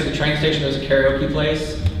next to the train station there's a karaoke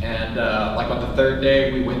place, and like on the third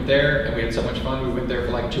day we went there and we had so much fun, we went there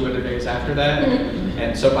for like 2 other days after that.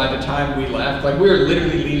 And so by the time we left, like we were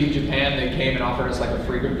literally leaving Japan, they came and offered us like a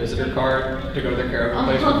frequent visitor card to go to their karaoke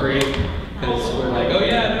place for free. Because we're like, oh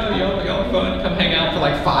yeah, no, y'all are fun, come hang out for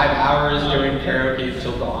like 5 hours doing karaoke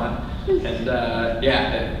until dawn. And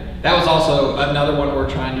yeah, that was also another one we're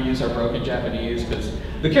trying to use our broken Japanese, because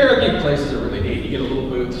the karaoke places are really neat. You get a little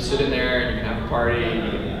booth to sit in there and you can have a party, and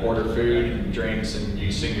you can order food and drinks and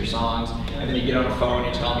you sing your songs. And then you get on the phone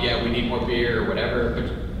and you tell them, yeah, we need more beer or whatever.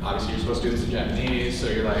 But obviously you're supposed to do this in Japanese, so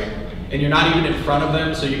you're like, and you're not even in front of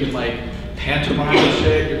them, so you can like pantomime and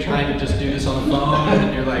shit. You're trying to just do this on the phone,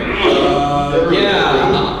 and you're like,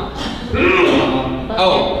 yeah.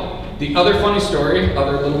 Oh, the other funny story,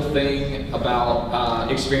 other little thing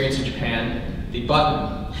about experience in Japan,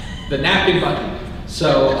 the napkin button.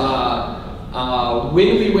 So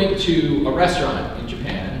when we went to a restaurant in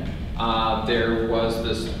Japan, there was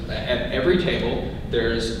this, at every table,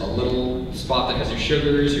 there's a little spot that has your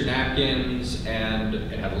sugars, your napkins, and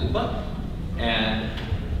it had a little button. And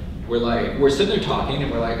we're sitting there talking, and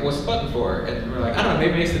we're like, what's the button for? And we're like, I don't know,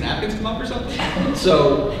 maybe it makes the napkins come up or something.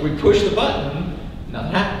 So we push the button,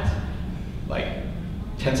 nothing happens. Like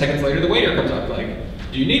 10 seconds later, the waiter comes up like,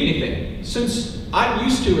 do you need anything? Since I'm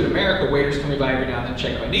used to in America, waiters coming by every now and then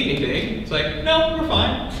check if I need anything. It's like, no, we're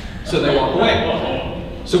fine. So they walk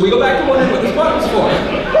away. So we go back to wondering what this button's for.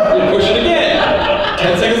 We push it again.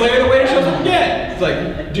 10 seconds later, the waiter shows up again. It's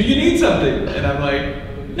like, do you need something? And I'm like,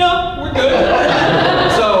 no, we're good.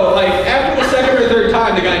 So like after the second or third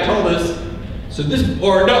time, the guy told us, I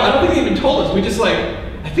don't think he even told us. We just like,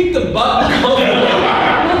 I think the button.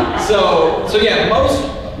 So yeah,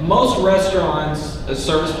 most restaurants,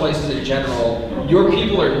 service places in general, your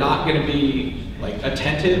people are not going to be like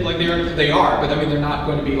attentive like they are, but I mean they're not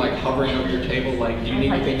going to be like hovering over your table like, do you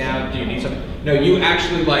need anything now? Do you need something? No, you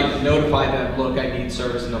actually like notify them, look, I need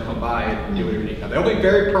service, and they'll come by and do whatever you need. Now, they'll be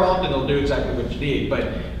very prompt and they'll do exactly what you need,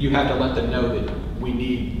 but you have to let them know that we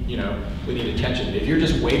need attention. If you're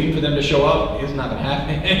just waiting for them to show up, it's not going to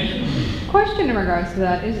happen. Question in regards to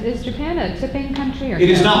that, is Japan a tipping country or It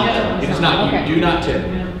is no? not. It is not. Okay. You do not tip.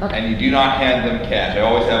 Okay. And you do not hand them cash. I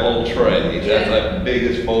always have a little tray. That's the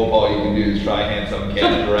biggest faux pas you can do, is try and hand some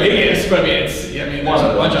cash right. Biggest, but I mean, there's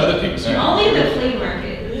a bunch of other things. Only the flea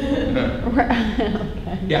market.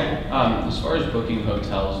 Okay. Yeah. As far as booking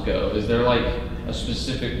hotels go, is there like a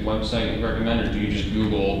specific website you recommend, or do you just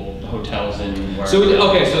Google hotels in where? So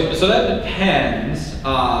that depends.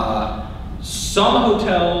 Some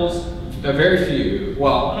hotels, very few.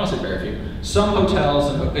 Well, I don't say very few. Some hotels,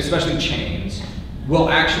 especially chains, will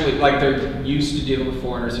actually, like, they're used to dealing with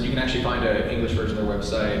foreigners, and you can actually find an English version of their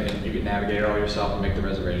website, and you can navigate it all yourself and make the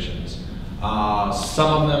reservations.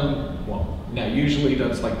 Some of them, well, now usually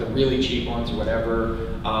that's like the really cheap ones or whatever.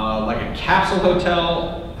 Like a capsule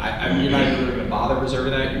hotel, you're not even going to bother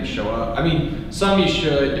reserving that. You show up. I mean, some you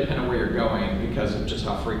should, depending on where you're going, because of just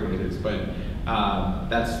how frequent it is. But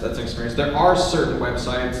that's an experience. There are certain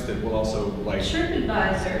websites that will also like.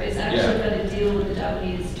 TripAdvisor is actually got a deal with the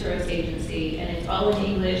Japanese tourist agency, and it's all in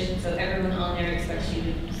English, and so everyone on there expects you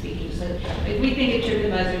to speak English. So like, we think of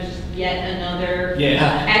TripAdvisor is just yet another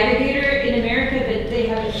aggregator in America, but they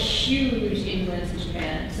have a huge influence in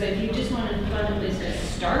Japan. So if you just want to find a place to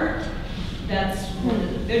start, that's one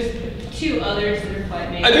of the, there's two others that are quite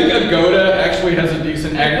major. I think Agoda actually has a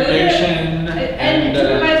decent aggregation. And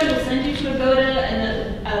TripAdvisor will send you to Agoda,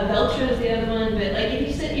 and Veltra is the other one. But like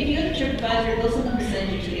if you go to TripAdvisor, they'll sometimes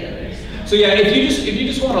send you to the others. So yeah, if you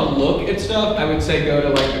just want to look at stuff, I would say go to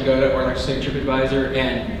like Agoda or like say TripAdvisor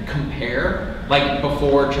and compare, like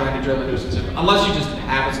before trying to drill into a specific, unless you just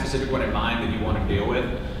have a specific one in mind that you want to deal with.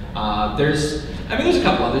 There's a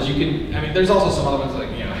couple others you can. There's also some other ones like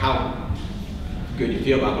how good you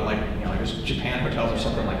feel about, but like like there's Japan hotels or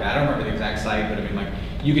something like that. I don't remember the exact site, but like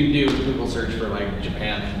you can do Google search for like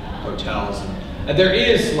Japan hotels, and there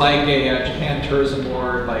is like a Japan tourism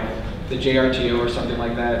board, like the JRTO or something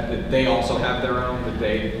like that. That they also have their own that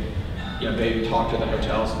they they talk to the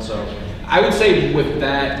hotels, and so I would say with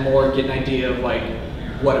that more get an idea of like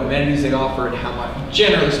what amenities they offer and how much,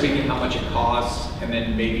 generally speaking, how much it costs, and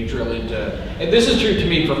then maybe drill into, and this is true to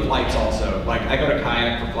me for flights also. Like I go to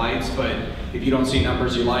Kayak for flights, but if you don't see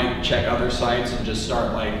numbers you like, check other sites and just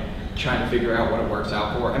start like trying to figure out what it works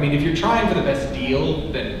out for. If you're trying for the best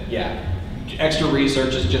deal, then yeah, extra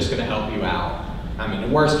research is just gonna help you out. The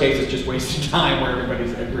worst case is just wasting time where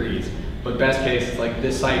everybody agrees. But best case is like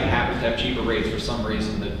this site happens to have cheaper rates for some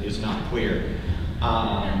reason that is not clear.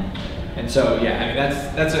 And so yeah,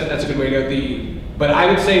 that's a good way to go. But I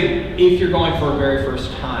would say if you're going for a very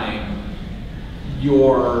first time,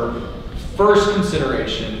 your first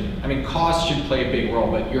consideration, cost should play a big role,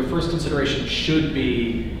 but your first consideration should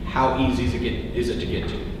be how easy is it to get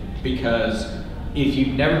to? Because if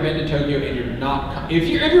you've never been to Tokyo and you're not, if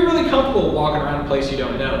you're really comfortable walking around a place you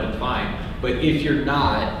don't know, then fine. But if you're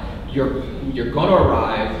not, you're going to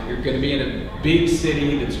arrive, you're going to be in a big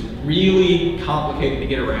city that's really complicated to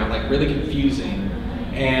get around, like really confusing,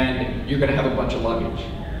 and you're going to have a bunch of luggage.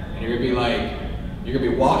 And you're going to be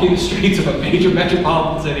walking the streets of a major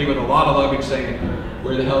metropolitan city with a lot of luggage saying,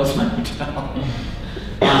 where the hell is my hotel?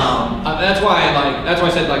 That's why I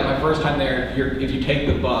said like my first time there, if you take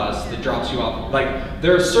the bus that drops you off, like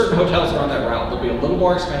there are certain hotels that are on that route. They'll be a little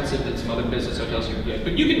more expensive than some other business hotels you can get,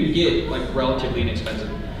 but you can get like relatively inexpensive.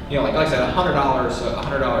 Like I said, $100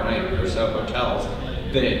 a night or so hotels,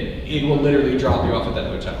 that it will literally drop you off at that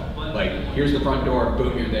hotel. Like here's the front door,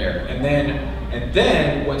 boom, you're there. And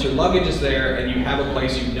then once your luggage is there and you have a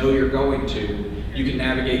place you're going to, you can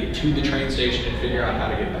navigate to the train station and figure out how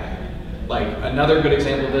to get back. Like another good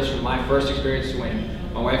example of this from my first experience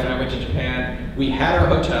when my wife and I went to Japan, we had our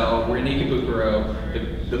hotel, we're in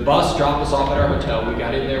Ikebukuro, the bus dropped us off at our hotel, we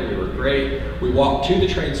got in there, we were great, we walked to the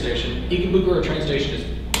train station. Ikebukuro train station is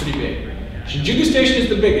pretty big. Shinjuku station is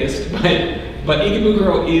the biggest, but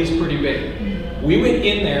Ikebukuro is pretty big. We went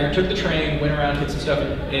in there, took the train, went around, hit some stuff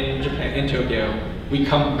in Japan, in Tokyo. We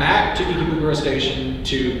come back to Ikebukuro station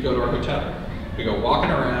to go to our hotel. We go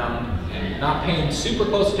walking around and not paying super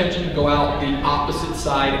close attention, go out the opposite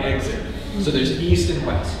side exit. So there's east and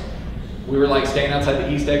west. We were like staying outside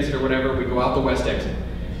the east exit or whatever, we go out the west exit.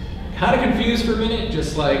 Kind of confused for a minute,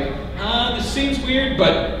 just like, this seems weird,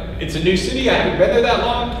 but it's a new city, I haven't been there that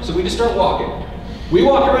long, so we just start walking. We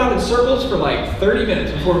walk around in circles for like 30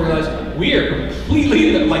 minutes before we realize we are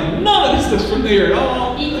completely, like none of this looks familiar at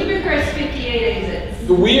all. Ikebukuro has 58 exits.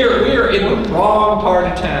 We are in the wrong part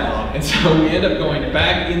of town, and so we end up going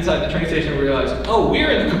back inside the train station and we realize, oh,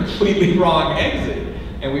 we're in the completely wrong exit.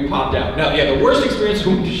 And we popped out. No, yeah, the worst experience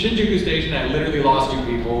was to Shinjuku Station. I literally lost 2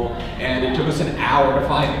 people, and it took us an hour to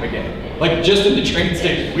find them again. Like just in the train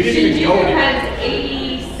station. We didn't even go Shinjuku anywhere. has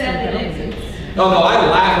 87 exits. Oh no, I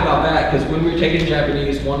laugh about that because when we were taking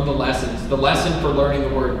Japanese, one of the lesson for learning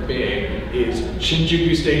the word big is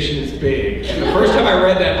Shinjuku Station is big. And the first time I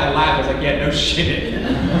read that, I laughed. I was like, yeah, no shit.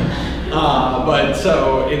 But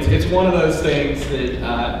so it's one of those things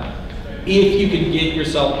that if you can get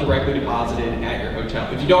yourself directly deposited at your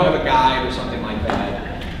hotel, if you don't have a guide or something like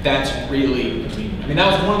that, that's really convenient.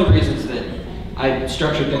 That was one of the reasons that I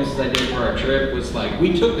structured things as I did for our trip was like,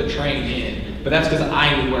 we took the train in, but that's because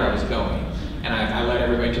I knew where I was going. And I led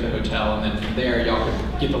everybody to the hotel, and then from there, y'all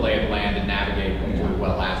could get the lay of the land and navigate really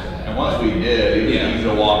well after that. And once we did, it was easy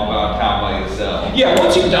to walk around town by yourself. Yeah,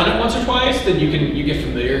 once you've done it once or twice, then you get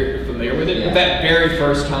familiar with it. Yeah. But that very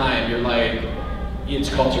first time, you're like, it's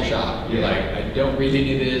culture shock. You're like, I don't read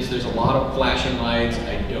any of this. There's a lot of flashing lights.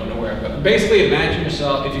 I don't know where I'm going. Basically, imagine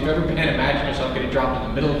yourself, if you've ever been, imagine yourself getting dropped in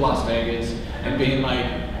the middle of Las Vegas and being like,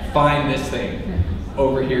 find this thing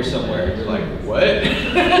over here somewhere. You're like, what?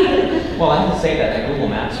 Well, I have to say that Google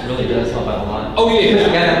Maps really does help out a lot. Oh, yeah. Because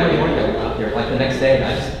again, that morning I got out there, like the next day,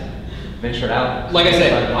 I just ventured out. Like I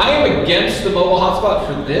said, I am against the mobile hotspot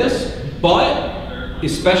for this, but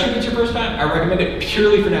especially if it's your first time, I recommend it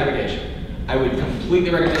purely for navigation. I would completely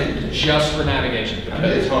recommend it just for navigation. I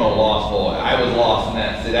mean, it's kind of lost boy. I was lost in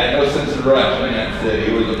that city. I had no sense of direction in that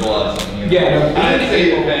city. It was a blessing. You know? Yeah, no, I didn't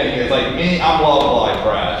say anything. It's like me, I'm love life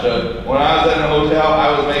crash. So when I was in a hotel,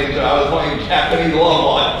 I was making sure I was playing Japanese love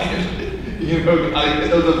life. You know, I get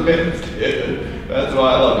those events. That's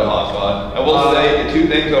why I love the hotspot. I will say the two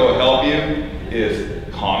things that will help you is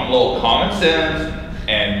little common sense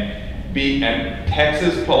and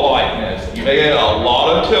Texas politeness. You may get a lot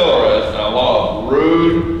of tourists and a lot of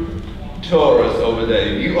rude tourists over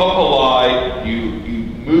there. You are polite, you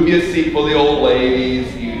move your seat for the old ladies,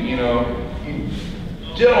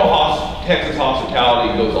 Texas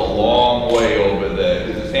hospitality goes a long way over there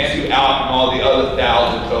because it stands you out from all the other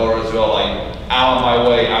 1,000 tourists who are like, out of my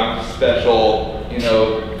way, I'm special,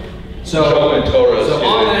 showing tourists. So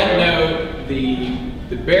on that note,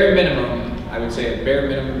 the bare minimum, I would say at bare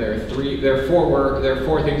minimum, there are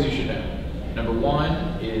four things you should know. Number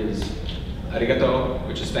one is arigato,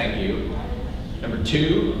 which is thank you. Number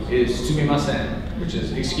two is sumimasen, which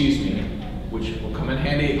is excuse me, which will come in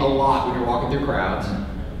handy a lot when you're walking through crowds.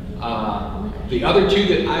 The other two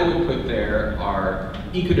that I would put there are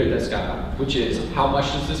ikura desu ka, which is how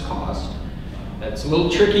much does this cost? That's a little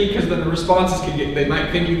tricky because then the responses they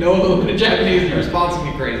might think you know a little bit of Japanese and your response can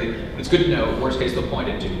be crazy. But it's good to know. Worst case, they'll point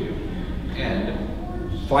it to you. And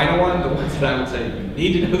final one, the ones that I would say you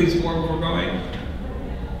need to know these four before going.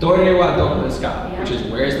 Toire wa doko desu ka, which is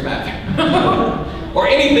where's the bathroom? Or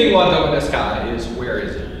anything wa doko desu ka is where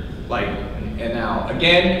is it? Like, and now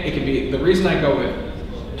again, it can be the reason I go with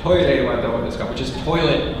toire wa doko desu ka, which is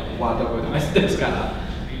toilet wa doko desu ka.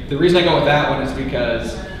 The reason I go with that one is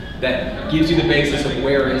because that gives you the basis of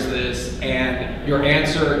where is this, and your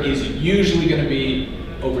answer is usually going to be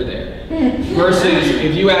over there. Versus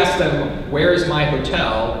if you ask them, where is my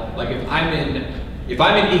hotel? Like if I'm in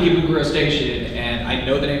Ikebukuro Station and I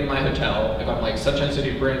know the name of my hotel, if I'm like Sunshine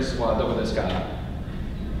City Prince, well, I'll this guy,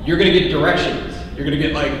 you're going to get directions. You're going to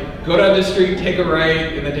get like, go down this street, take a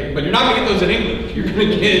right, and then but you're not going to get those in English. You're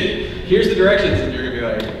going to get, here's the directions, and you're going to be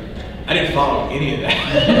like, I didn't follow any of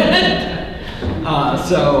that.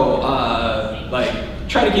 Like,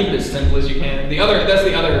 try to keep it as simple as you can. That's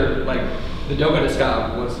the other, like, the Doko desu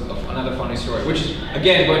ka was another funny story, which is,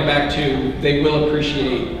 again, going back to, they will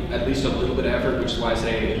appreciate at least a little bit of effort, which is why I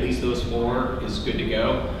say at least those four is good to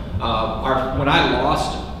go. When I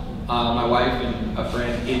lost my wife and a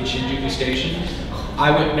friend in Shinjuku Station,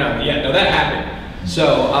 that happened. So,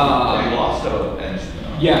 you lost her,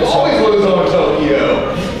 yeah. You always lose on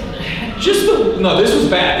Tokyo. This was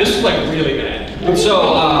bad. This was like really bad.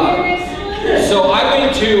 So I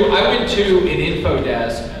went to an info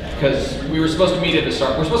desk because we were supposed to meet at a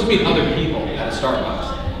Starbucks. We're supposed to meet other people at a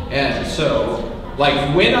Starbucks. And so,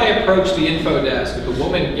 like, when I approach the info desk, the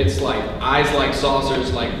woman gets like eyes like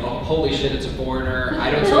saucers, like, oh, holy shit, it's a foreigner.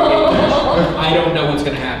 I don't speak English. I don't know what's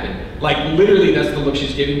gonna happen. Like, literally, that's the look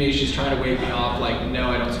she's giving me. She's trying to wave me off. Like, no,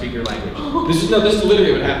 I don't speak your language. This is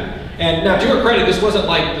literally what happened. And now, to her credit, this wasn't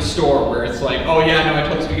like the store where it's like, oh yeah, no, I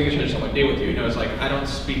totally speak English, I just don't want to deal with you. No, it's like, I don't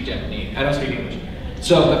speak Japanese, I don't speak English.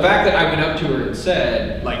 So the fact that I went up to her and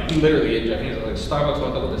said, like, literally in Japanese, I was like, Starbucks,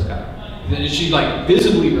 what double this guy? Then she like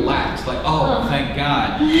visibly relaxed, like, oh, thank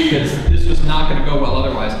God, because this was not going to go well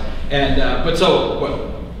otherwise. And at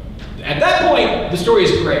that point, the story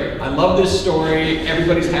is great. I love this story.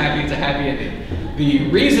 Everybody's happy. It's a happy ending. The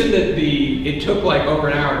reason that it took like over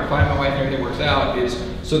an hour to find my wife and everything works out is,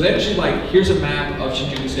 so then she like, here's a map of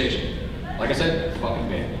Shinjuku Station. Like I said, it's fucking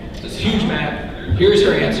big. It's this huge map. Here's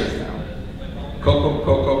her answer.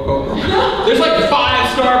 Coco. There's like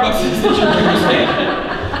 5 Starbucks in Shinjuku Station.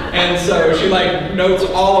 And so she like notes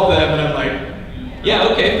all of them, and I'm like, yeah,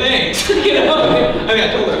 okay, thanks. I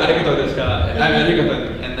told her, I didn't go this guy.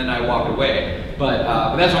 And then I walked away. But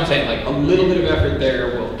that's what I'm saying, like a little bit of effort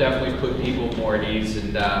there will definitely put people more at ease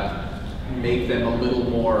and make them a little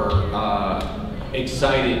more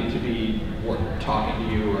excited to be talking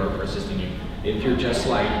to you or assisting you. If you're just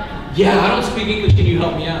like, yeah, I don't speak English, can you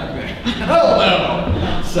help me out? Hell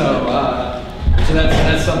no. So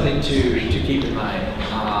that's something to keep in mind.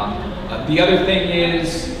 The other thing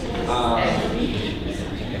is,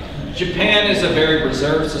 Japan is a very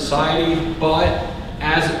reserved society, but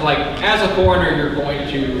as a foreigner, you're going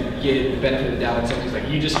to get the benefit of the doubt on some things, like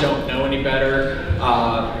you just don't know any better.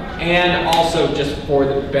 And also just for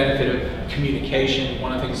the benefit of communication,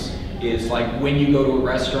 one of the things is like when you go to a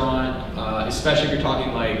restaurant, especially if you're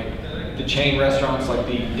talking like the chain restaurants like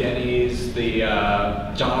the Denny's, the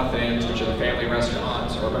Jonathan's, which are the family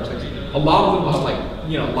restaurants, or a bunch of things. A lot of them will have like,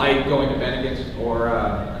 like going to Bennigan's, or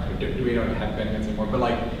we don't have Bennigan's anymore, but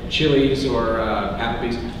like Chili's or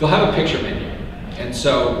Applebee's, they'll have a picture menu. And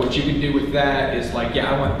so what you can do with that is like,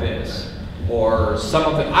 yeah, I want this. Or some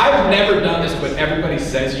of them, I've never done this, but everybody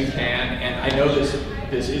says you can, and I know this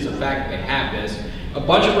is a fact, they have this. A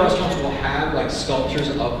bunch of restaurants will have like sculptures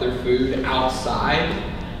of their food outside.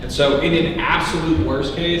 And so in an absolute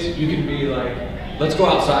worst case, you can be like, let's go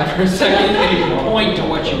outside for a second, and you can point to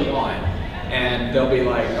what you want. And they'll be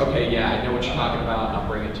like, okay, yeah, I know what you're talking about, and I'll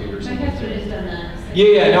bring it to you or My something. husband has done that.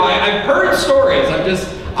 Yeah, no, I've heard stories.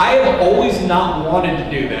 I have always not wanted to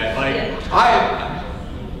do that. Like,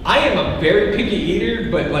 I am a very picky eater,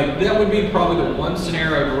 but like that would be probably the one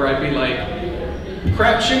scenario where I'd be like,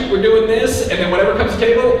 crap shoot, we're doing this, and then whatever comes to the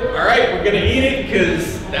table, all right, we're gonna eat it,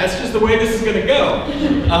 because that's just the way this is gonna go.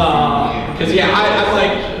 Because yeah, I'm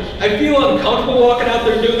like, I feel uncomfortable walking out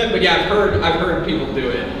there doing that, but yeah, I've heard people do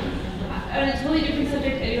it. On a totally different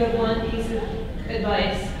subject, I do have one piece of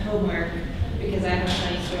advice, homework, because I have a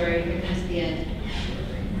funny story here comes the end.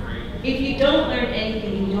 If you don't learn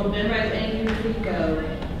anything, you don't memorize anything before you go,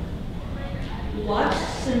 watch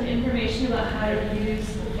some information about how to use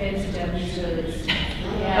the fancy Japanese toilets. The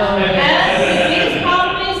biggest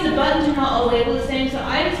problem is the buttons are not all labeled the same, so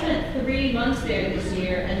I spent 3 months there this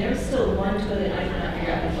year, and there was still one toilet I could not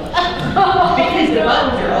figure out the button. Because the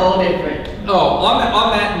buttons are all different. Oh,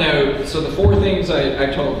 on that note, so the 4 things I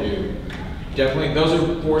told you, definitely, those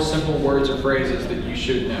are 4 simple words or phrases that you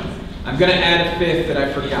should know. I'm gonna add a 5th that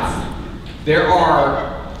I forgot.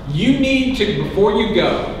 You need to, before you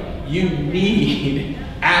go, you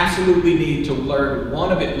absolutely need to learn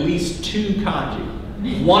one of at least 2 kanji.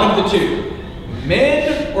 One of the 2,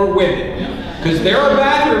 men or women. Because there are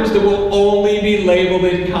bathrooms that will only be labeled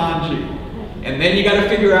in kanji. And then you gotta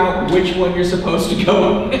figure out which one you're supposed to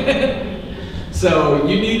go in. So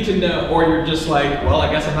you need to know, or you're just like, well, I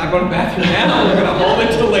guess I'm not going to the bathroom now, I'm gonna hold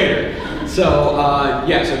it till later. So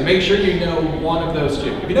yeah, so make sure you know one of those 2.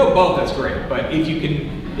 If you know both, that's great. But if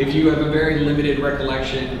you have a very limited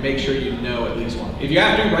recollection, make sure you know at least one. If you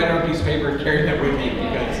have to, write it on a piece of paper and carry that with you,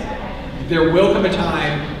 because there will come a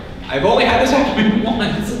time, I've only had this happen to me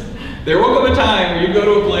once, there will come a time where you go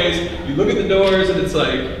to a place, you look at the doors, and it's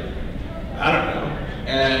like, I don't know.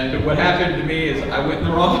 And what happened to me is I went in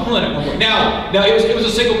the wrong one at one point. Now it was a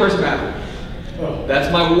single person bathroom. Oh. That's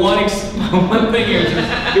my one thing here.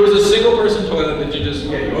 It was a single person toilet that you just,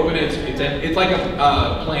 you open it, it's like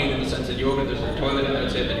a plane in the sense that you open it, there's a toilet in there,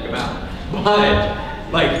 that's it, then you come out.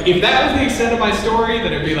 But, like, if that was the extent of my story,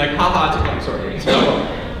 then it'd be like, haha, it's a funny story. So,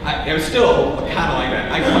 it was still kind of like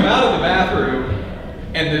that. I come out of the bathroom,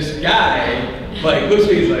 and this guy, like, looks at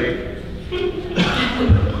me, he's like,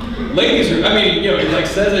 ladies are, I mean, he like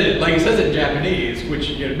says it in Japanese, which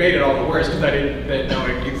made it all the worse because I didn't know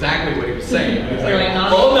exactly what he was saying. He was like,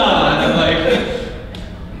 hold on. And I'm like,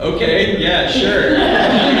 okay, yeah, sure. Sorry.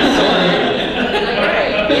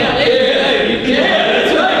 That's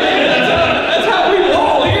right. That's how we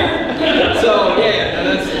roll here. So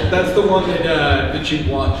yeah, that's the one that you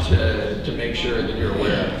want to make sure that you're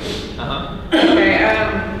aware of. Okay.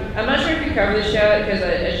 I'm not sure if you covered this yet because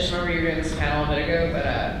I just remember you were doing this panel a bit ago, but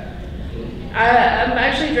I'm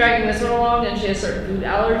actually dragging this one along, and she has certain food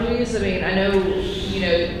allergies. I mean, I know,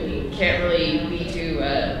 you can't really be too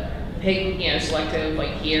selective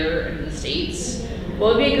like here in the States.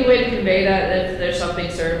 What would be a good way to convey that if there's something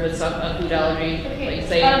served with some food allergy? Okay, like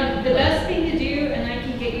say, the best thing to do, and I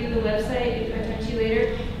can get you the website if I talk to you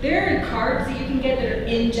later, there are cards that you can get that are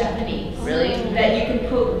in Japanese. Really? That you can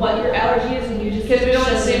put what your allergy is, and you just... Because we don't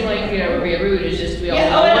want to seem like, we're being rude, it's just we all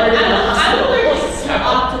I'm allergic to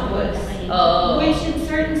octopus. Oh. Which in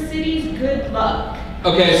certain cities, good luck.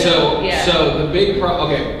 Okay, so the big problem.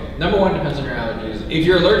 Okay, number 1 depends on your allergies. If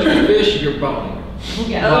you're allergic to fish, you're boned.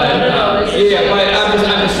 Yeah. But, but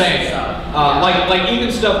I'm just saying. Like even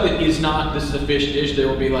stuff that is not. This is a fish dish. There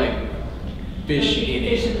will be like fish in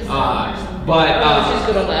it. She's good on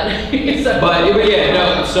that. but yeah,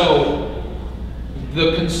 no. So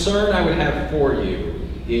the concern I would have for you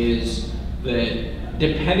is that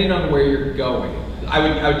depending on where you're going.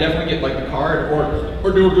 I would definitely get like the card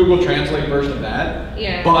or do a Google Translate version of that.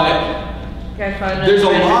 Yeah. But there's a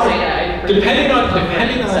lot of depending on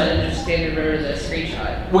just standard or the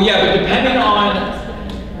screenshot. Well, yeah, but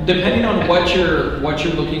depending on what you're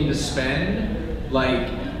looking to spend,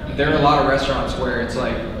 like, there are a lot of restaurants where it's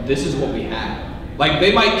like, this is what we have. Like,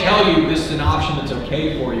 they might tell you this is an option that's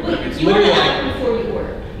okay for you, but it's You want literally to like, ask before you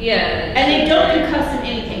order. Yeah. And they don't do custom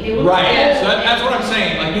anything. They will right, so that's what I'm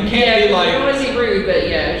saying, like, you can't be I don't like, wanna seem rude, but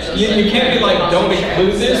yeah. It's just you can't be like, don't sausage include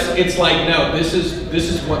wraps, this, so. it's like, no, this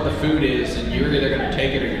is what the food is, and you're either gonna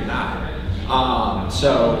take it or you're not.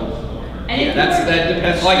 So, And yeah, if that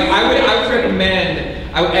depends, like, I would recommend,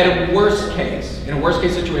 at a worst case, in a worst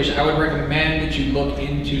case situation, I would recommend that you look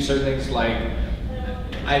into certain things like,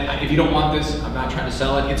 if you don't want this, I'm not trying to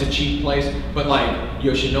sell it, it's a cheap place, but like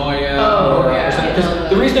Yoshinoya or something. 'Cause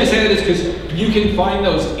the reason I say that is because you can find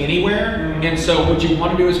those anywhere, and so what you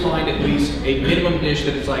want to do is find at least a minimum dish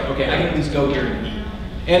that is like, okay, I can at least go here and eat.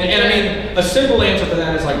 And I mean, a simple answer for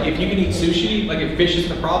that is like, if you can eat sushi, like if fish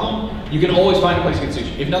isn't a problem, you can always find a place to get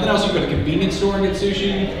sushi. If nothing else, you can go to a convenience store and get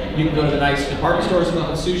sushi, you can go to the nice department stores and get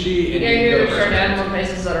sushi, and Yeah, you can go you're to starting to add restaurants. more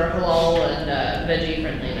places that are halal and veggie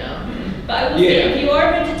friendly now. But I will say, if you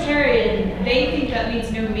are vegetarian, they think that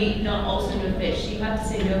means no meat, not also no fish. You have to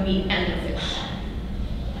say no meat and no fish.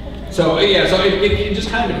 So yeah, so it just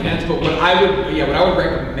kind of depends, but what I would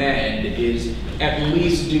recommend is at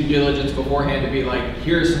least due diligence beforehand to be like,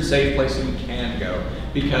 here are some safe places you can go.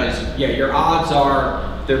 Because yeah, your odds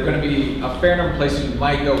are there are going to be a fair number of places you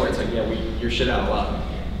might go where it's like, yeah, you're shit out of luck.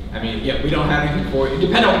 I mean, yeah, we don't have anything for you.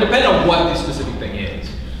 Depend on what the specific thing is. If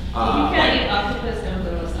you can't like- eat octopus, don't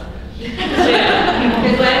go to Osaka.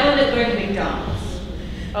 Because I wanted to go to McDonald's.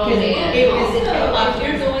 Oh, 'Cause man. it was Also, if you're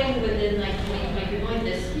octopus. going within like 20, like you're going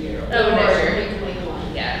this year. Oh, or next year. 2021.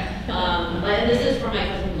 Yeah. And this is for my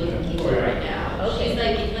cousin who lives in Kyoto right now. Okay. She's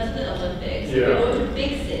like, because of the Olympics, Yeah. they go to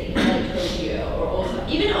big cities like Tokyo or Osaka,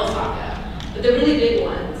 even Osaka, but the really big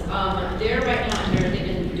ones. They're right now here, they've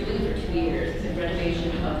been doing it for 2 years, it's a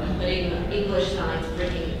renovation of putting English signs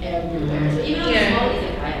freaking everywhere. So even on the Yeah. small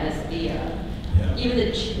izakayas, even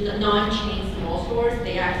the non-chain small stores,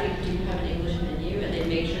 they actually do have an English menu and they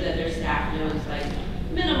make sure that their staff knows like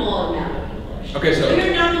minimal amount of English. Okay,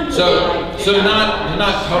 you're not completely, like,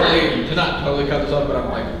 to not totally cut this off, but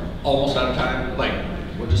I'm like almost out of time. Like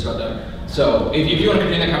we're just about done. So if you want to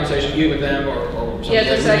continue that conversation, either with them or something. Yeah,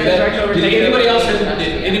 just like direct over Did take anybody over.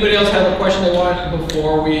 else have a question they want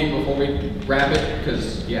before we wrap it?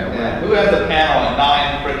 Because yeah, Who has a panel at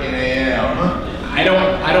 9 freaking a.m.? I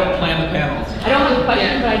don't plan the panels. I don't have a question,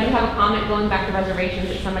 Yeah. but I do have a comment going back to reservations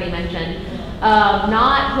that somebody mentioned.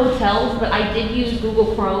 Not hotels, but I did use Google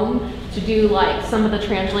Chrome to do like some of the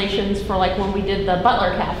translations for like when we did the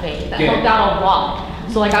Butler Cafe. That Yeah. helped out a lot.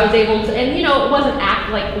 So like I was able to, and you know, it wasn't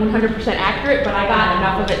like 100% accurate, but I got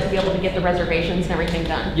enough of it to be able to get the reservations and everything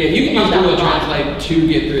done. Yeah, you can use Helped out Google a lot. Translate to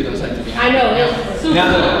get through those types of things. I know, it's super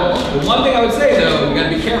Now, cool. the one thing I would say though, you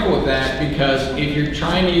gotta be careful with that because if you're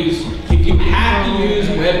trying to use, if you have to use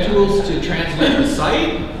web tools to translate the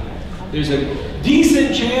site, there's a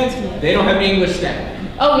decent chance they don't have any English staff.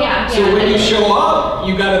 Oh yeah, So yeah. when you show up,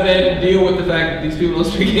 you gotta then deal with the fact that these people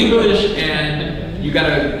don't speak English and you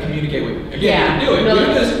gotta communicate with them. Again, Yeah. you can do it.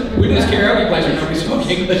 No, We did this karaoke place where nobody spoke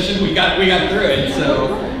English and we got through it.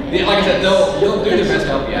 So, yeah, like I said, they'll do their best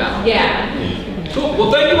to help you out. Yeah. Cool.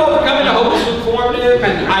 Well, thank you all for coming. I hope this was informative,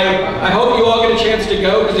 and I hope you all get a chance to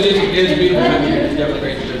go because it is a beautiful country. It's definitely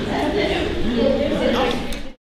great to